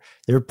popular.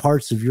 There are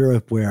parts of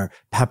Europe where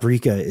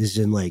paprika is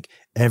in like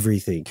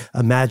everything.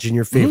 Imagine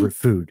your favorite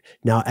food.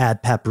 Now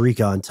add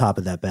paprika on top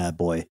of that bad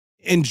boy.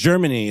 In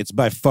Germany, it's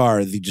by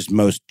far the just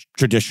most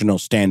traditional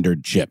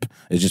standard chip.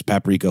 It's just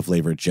paprika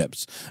flavored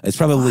chips. It's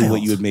probably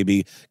what you would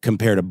maybe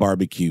compare to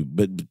barbecue,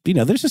 but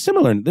there's a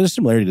similarity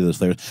to those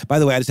flavors. By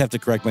the way, I just have to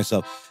correct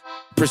myself.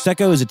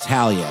 Prosecco is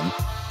Italian,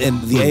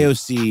 and the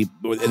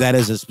AOC, that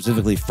is a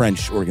specifically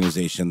French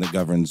organization that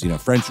governs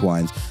French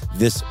wines.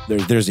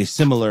 There's a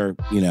similar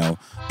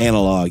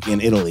analog in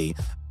Italy.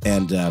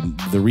 And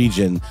the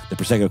region that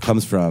Prosecco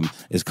comes from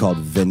is called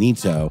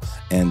Veneto.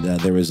 And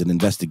there was an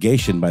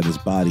investigation by this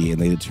body,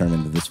 and they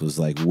determined that this was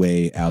like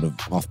way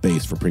off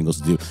base for Pringles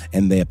to do.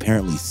 And they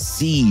apparently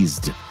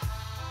seized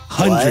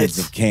hundreds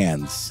of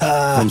cans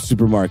from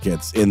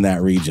supermarkets in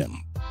that region.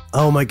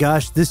 Oh my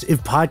gosh,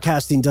 if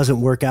podcasting doesn't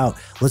work out,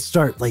 let's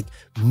start like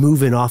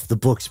moving off the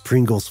books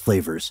Pringles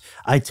flavors.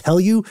 I tell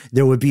you,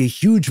 there would be a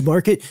huge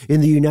market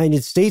in the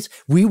United States.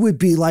 We would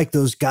be like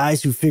those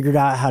guys who figured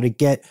out how to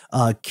get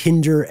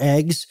Kinder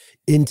eggs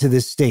into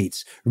the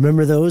States.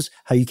 Remember those?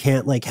 How you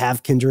can't like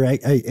have Kinder egg?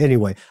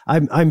 Anyway,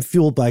 I'm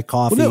fueled by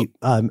coffee.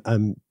 Well, no.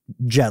 I'm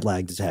jet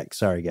lagged as heck.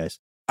 Sorry, guys.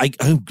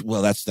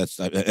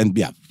 And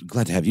yeah,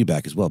 glad to have you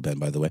back as well, Ben,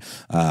 by the way.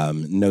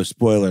 No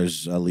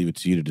spoilers. I'll leave it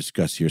to you to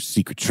discuss your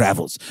secret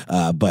travels.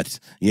 But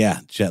yeah,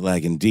 jet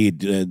lag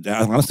indeed.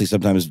 Honestly,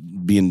 sometimes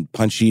being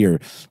punchy or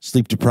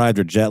sleep deprived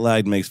or jet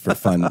lagged makes for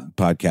fun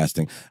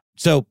podcasting.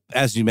 So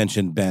as you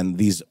mentioned, Ben,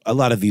 a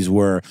lot of these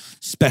were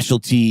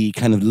specialty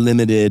kind of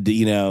limited,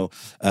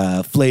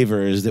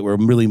 flavors that were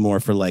really more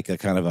for like a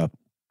kind of a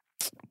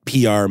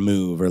PR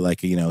move or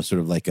like,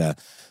 sort of like a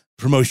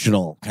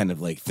promotional kind of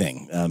like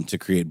thing to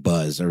create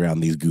buzz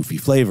around these goofy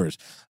flavors.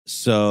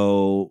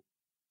 So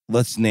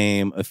let's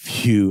name a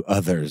few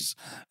others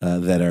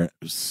that are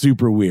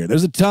super weird.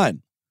 There's a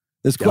ton.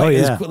 There's quite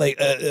like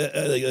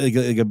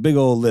a big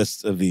old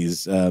list of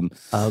these.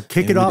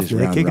 Kick it off.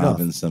 Kick it off.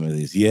 In some of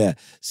these, yeah.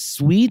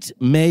 Sweet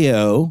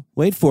mayo.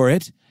 Wait for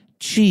it.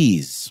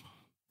 Cheese.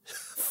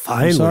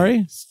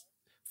 Finally,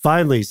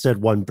 said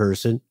one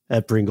person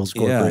at Pringles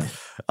Corporate.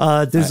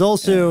 Yeah. There's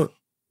also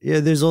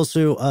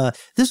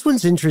this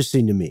one's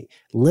interesting to me.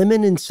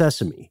 Lemon and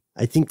sesame.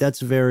 I think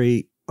that's a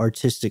very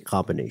artistic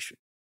combination.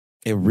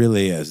 It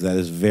really is. That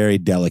is very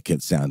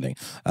delicate sounding.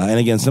 And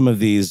again, some of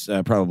these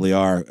probably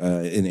are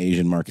in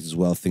Asian markets as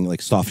well. Things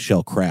like soft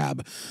shell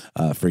crab,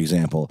 for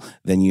example.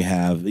 Then you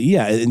have,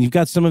 and you've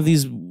got some of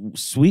these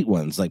sweet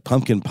ones like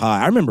pumpkin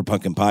pie. I remember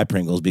pumpkin pie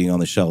Pringles being on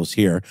the shelves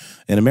here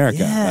in America.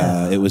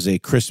 Yeah. It was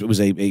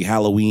a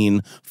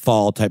Halloween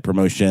fall type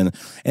promotion.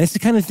 And it's the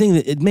kind of thing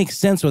that it makes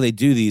sense when they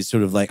do these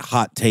sort of like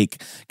hot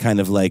take kind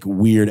of like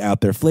weird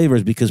out there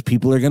flavors because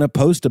people are going to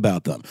post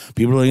about them.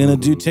 People are going to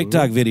do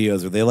TikTok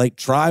videos where they like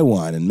try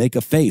one and make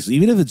a face.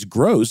 Even if it's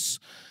gross,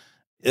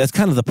 that's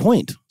kind of the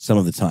point some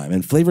of the time.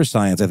 And flavor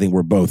science, I think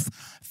we're both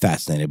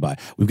fascinated by.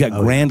 We've got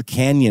Grand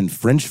Canyon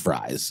French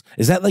fries.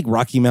 Is that like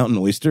Rocky Mountain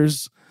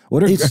oysters?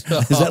 Is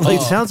that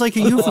like? It sounds like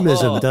a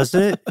euphemism,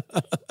 doesn't it?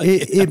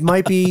 It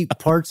might be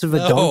parts of a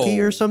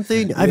donkey or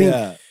something. I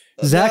mean,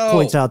 Zach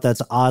points out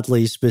that's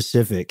oddly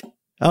specific.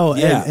 Oh,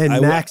 yeah, and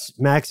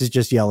Max is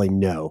just yelling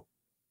no.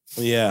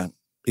 Yeah.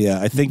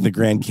 Yeah, I think the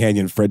Grand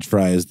Canyon French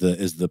fry is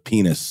the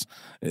penis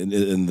in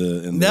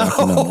the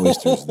Rocky Mountain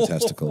oysters and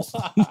testicles.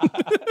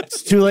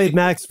 It's too late,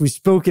 Max. We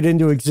spoke it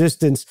into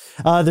existence.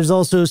 There's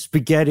also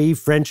spaghetti,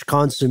 French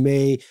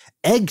consomme,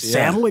 egg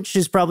sandwich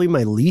is probably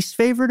my least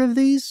favorite of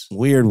these.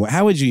 Weird.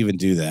 How would you even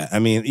do that? I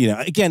mean,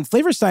 again,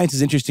 flavor science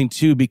is interesting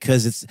too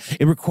because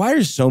it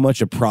requires so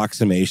much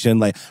approximation.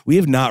 Like we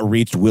have not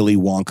reached Willy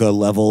Wonka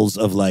levels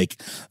of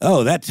like,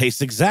 oh, that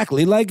tastes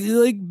exactly like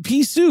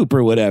pea soup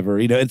or whatever.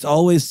 It's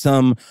always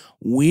some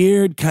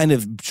weird kind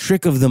of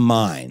trick of the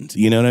mind.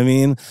 You know what I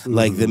mean?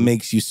 Like that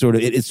makes you sort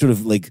of. It's sort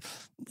of like.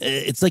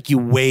 It's like you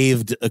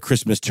waved a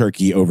Christmas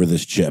turkey over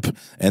this chip,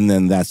 and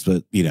then that's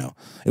what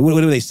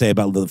What do they say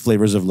about the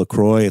flavors of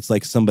LaCroix? It's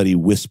like somebody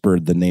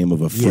whispered the name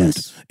of a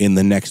fruit in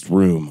the next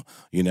room.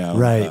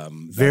 Right?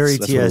 Very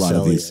T.S.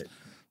 Eliot.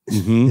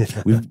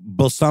 We've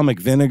balsamic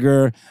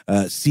vinegar,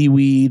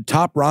 seaweed,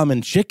 top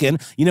ramen chicken.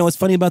 You know what's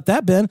funny about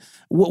that, Ben?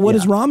 What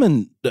is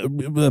ramen?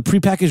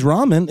 Prepackaged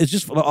ramen? It's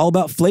just all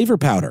about flavor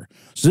powder.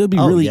 So it'd be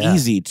really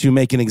easy to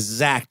make an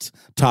exact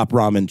top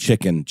ramen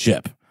chicken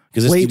chip.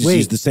 Because you just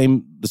use the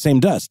same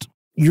dust.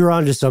 You're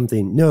onto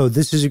something. No,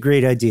 this is a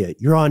great idea.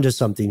 You're onto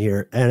something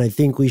here, and I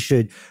think we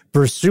should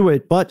pursue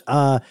it. But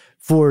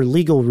for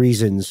legal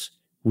reasons,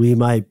 we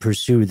might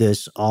pursue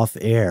this off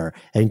air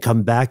and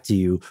come back to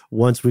you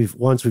once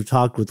we've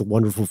talked with the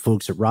wonderful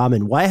folks at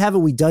Ramen. Why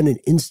haven't we done an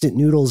instant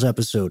noodles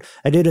episode?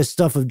 I did a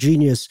Stuff of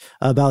Genius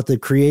about the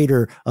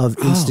creator of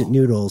instant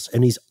noodles,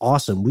 and he's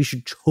awesome. We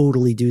should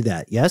totally do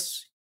that.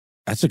 Yes.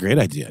 That's a great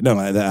idea. No,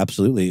 that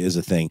absolutely is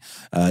a thing.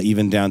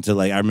 Even down to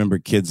I remember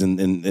kids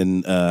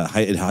in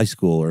high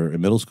school or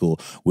middle school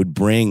would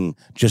bring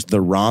just the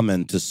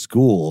ramen to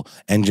school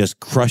and just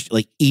crush,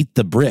 eat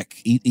the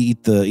brick,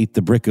 eat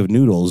the brick of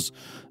noodles,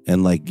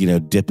 and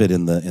dip it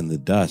in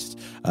the dust.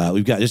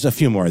 We've got just a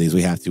few more of these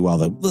we have to while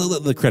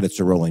the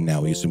credits are rolling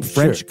now. We use some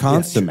French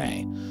consomme.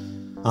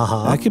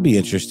 That could be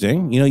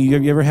interesting.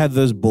 You ever had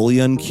those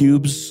bouillon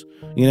cubes?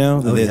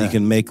 That you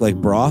can make like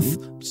broth,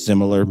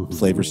 similar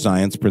flavor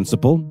science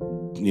principle,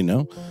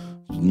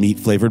 meat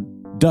flavored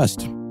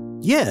dust.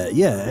 Yeah.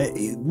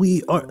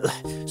 We are.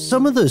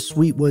 Some of the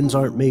sweet ones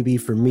aren't maybe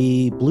for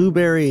me.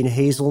 Blueberry and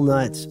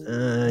hazelnut.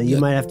 You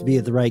might have to be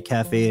at the right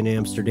cafe in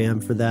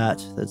Amsterdam for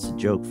that. That's a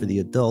joke for the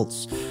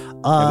adults.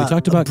 Have we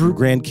talked about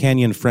Grand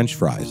Canyon French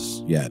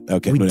fries yet?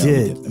 Okay. We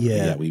did.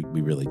 Yeah, we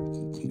really.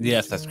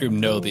 Yes, I screamed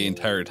no the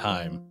entire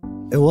time.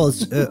 Well,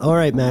 it's all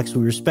right, Max.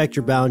 We respect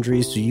your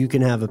boundaries, so you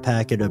can have a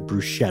packet of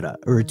bruschetta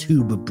or a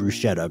tube of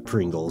bruschetta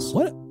Pringles.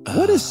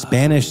 What is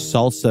Spanish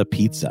salsa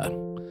pizza?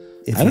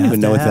 I don't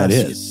even know what that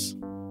is.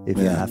 If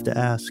you have to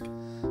ask.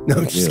 No,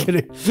 I'm just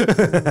kidding.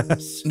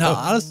 No,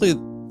 honestly,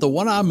 the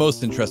one I'm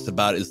most interested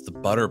about is the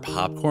butter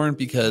popcorn,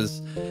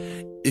 because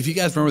if you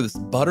guys remember, this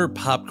butter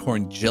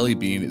popcorn jelly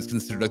bean is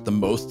considered like the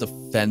most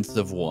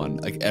offensive one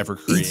ever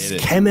created.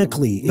 It's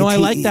chemically. I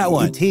like that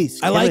one. It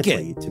tastes I like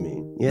it to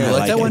me. Yeah, you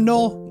like that one,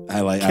 Noel? I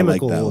like that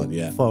one.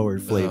 Yeah,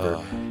 forward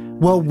flavor.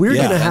 Well, we're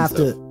gonna have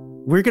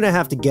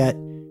to get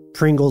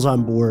Pringles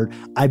on board.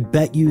 I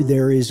bet you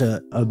there is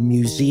a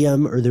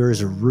museum or there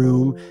is a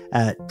room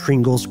at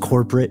Pringles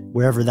corporate,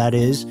 wherever that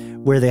is,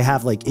 where they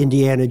have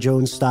Indiana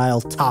Jones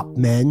style top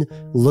men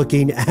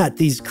looking at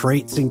these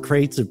crates and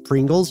crates of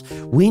Pringles.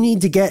 We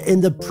need to get in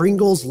the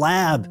Pringles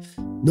lab.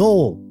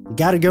 Noel,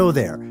 got to go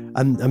there.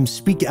 I'm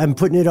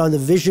putting it on the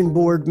vision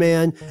board,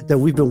 man, that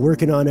we've been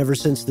working on ever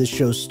since this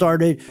show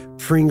started.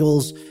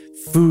 Pringles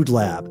Food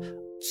Lab.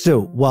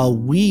 So while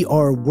we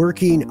are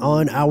working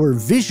on our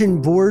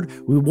vision board,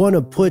 we want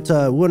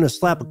to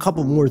slap a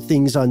couple more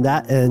things on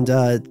that. And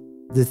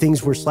the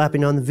things we're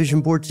slapping on the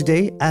vision board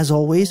today, as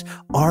always,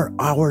 are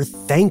our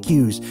thank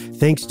yous.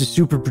 Thanks to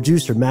super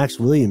producer Max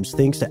Williams.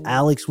 Thanks to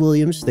Alex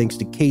Williams. Thanks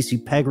to Casey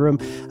Pegram.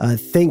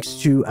 Thanks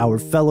to our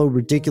fellow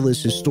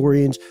ridiculous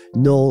historians,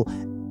 Noel.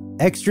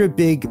 Extra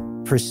big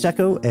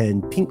Prosecco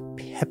and pink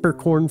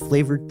peppercorn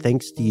flavored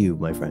thanks to you,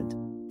 my friend.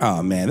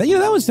 Oh man, that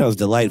one sounds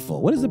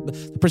delightful. What is the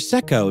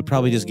Prosecco? Would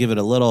probably just give it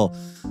a little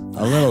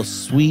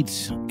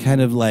sweet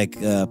kind of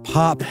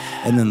pop,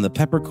 and then the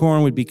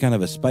peppercorn would be kind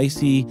of a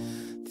spicy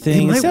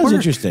thing. It sounds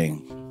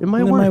interesting. It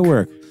might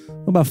work.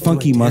 What about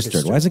funky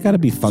mustard? Why has it got to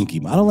be funky?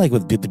 I don't like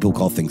what people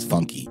call things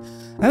funky.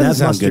 That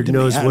mustard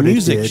knows what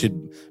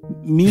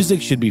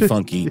music should be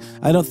funky.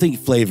 I don't think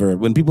flavor.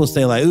 When people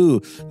say ooh,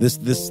 this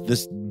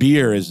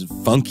beer is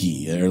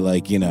funky, or I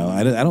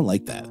don't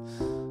like that.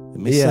 It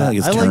may sound like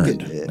it's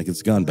turned, like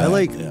it's gone bad. I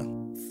like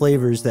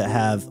flavors that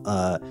have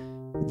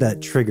that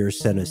trigger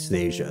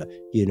synesthesia.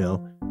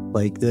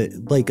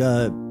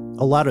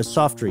 A lot of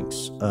soft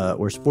drinks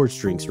or sports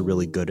drinks are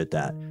really good at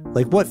that.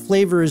 What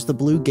flavor is the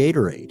blue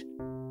Gatorade?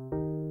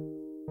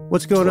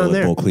 What's going on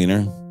there? Bowl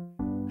cleaner.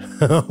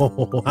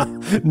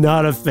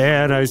 Not a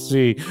fan, I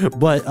see.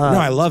 But no,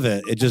 I love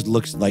it. It just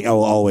looks like I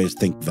will always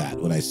think that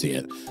when I see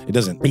it. It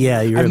doesn't. Yeah,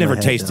 I've never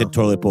tasted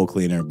toilet bowl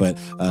cleaner, but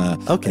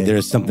okay.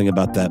 There's something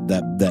about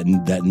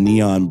that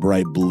neon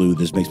bright blue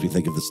that makes me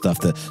think of the stuff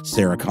that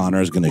Sarah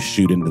Connor is going to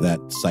shoot into that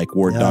psych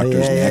ward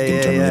doctor's neck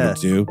in Terminator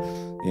 2.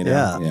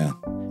 Yeah.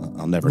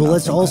 I'll never. Well,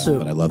 let's also.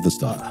 But I love the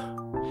stuff.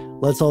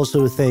 Let's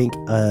also thank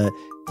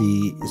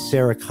the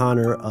Sarah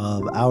Connor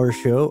of our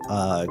show,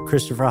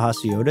 Christopher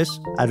Hasiotis.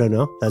 I don't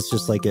know. That's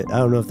just like it. I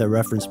don't know if that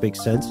reference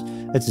makes sense.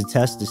 It's a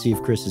test to see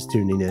if Chris is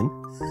tuning in.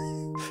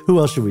 Who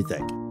else should we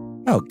thank?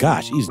 Oh,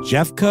 gosh. He's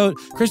Jeff Coate,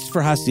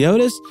 Christopher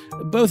Hasiotis,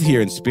 both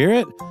here in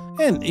spirit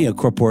and,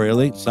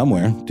 corporeally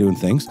somewhere doing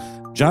things.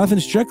 Jonathan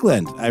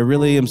Strickland. I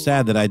really am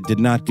sad that I did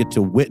not get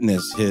to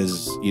witness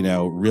his,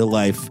 real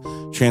life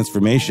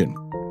transformation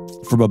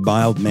from a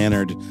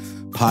mild-mannered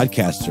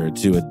podcaster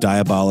to a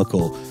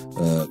diabolical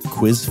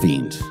quiz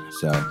fiend.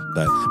 So,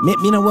 but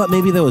you know what?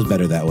 Maybe that was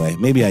better that way.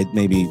 Maybe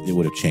it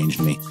would have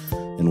changed me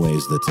in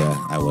ways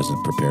that I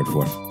wasn't prepared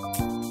for.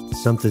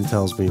 Something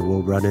tells me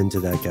we'll run into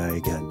that guy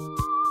again.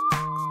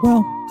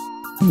 Well,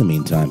 in the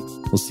meantime,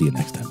 we'll see you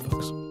next time,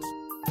 folks.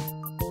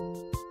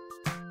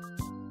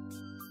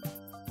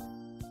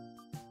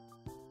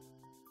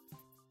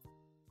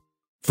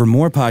 For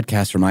more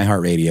podcasts from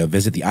iHeartRadio,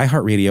 visit the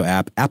iHeartRadio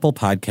app, Apple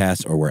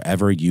Podcasts, or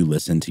wherever you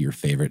listen to your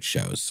favorite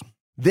shows.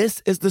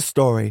 This is the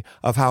story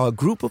of how a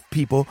group of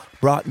people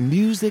brought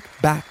music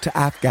back to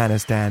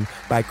Afghanistan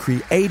by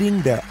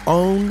creating their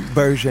own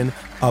version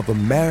of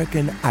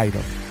American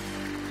Idol.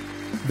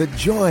 The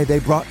joy they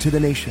brought to the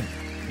nation.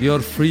 You're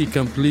free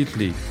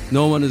completely.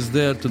 No one is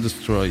there to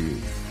destroy you.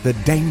 The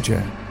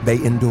danger they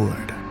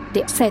endured.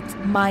 They said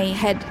my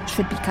head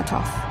should be cut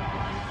off.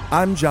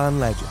 I'm John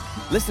Legend.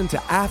 Listen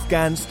to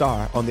Afghan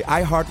Star on the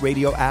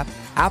iHeartRadio app,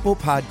 Apple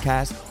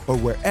Podcasts, or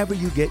wherever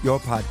you get your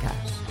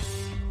podcasts.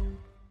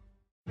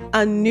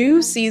 A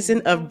new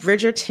season of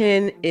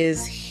Bridgerton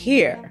is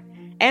here.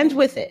 And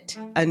with it,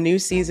 a new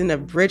season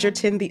of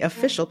Bridgerton, the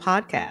official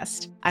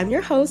podcast. I'm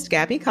your host,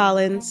 Gabby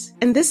Collins,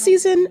 and this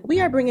season,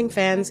 we are bringing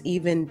fans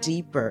even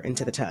deeper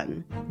into the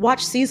ton.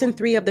 Watch season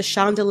 3 of the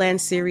Shondaland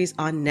series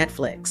on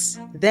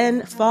Netflix.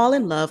 Then fall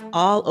in love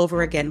all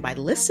over again by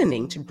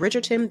listening to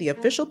Bridgerton, the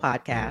official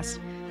podcast,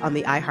 on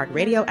the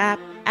iHeartRadio app,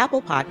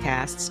 Apple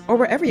Podcasts, or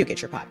wherever you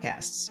get your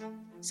podcasts.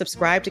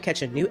 Subscribe to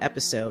catch a new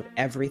episode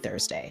every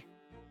Thursday.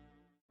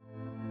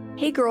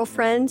 Hey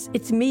girlfriends,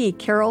 it's me,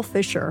 Carol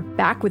Fisher,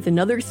 back with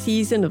another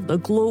season of the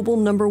global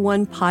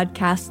 #1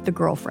 podcast, The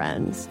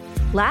Girlfriends.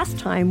 Last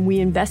time, we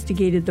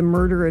investigated the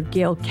murder of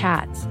Gail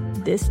Katz.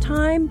 This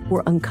time,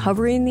 we're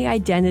uncovering the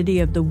identity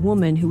of the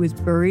woman who was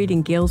buried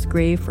in Gail's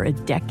grave for a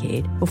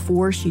decade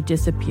before she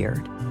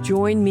disappeared.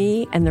 Join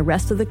me and the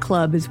rest of the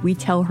club as we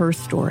tell her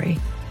story.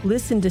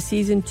 Listen to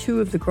Season 2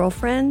 of The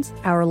Girlfriends,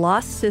 Our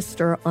Lost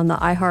Sister on the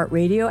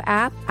iHeartRadio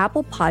app,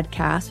 Apple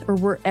Podcasts, or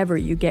wherever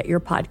you get your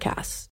podcasts.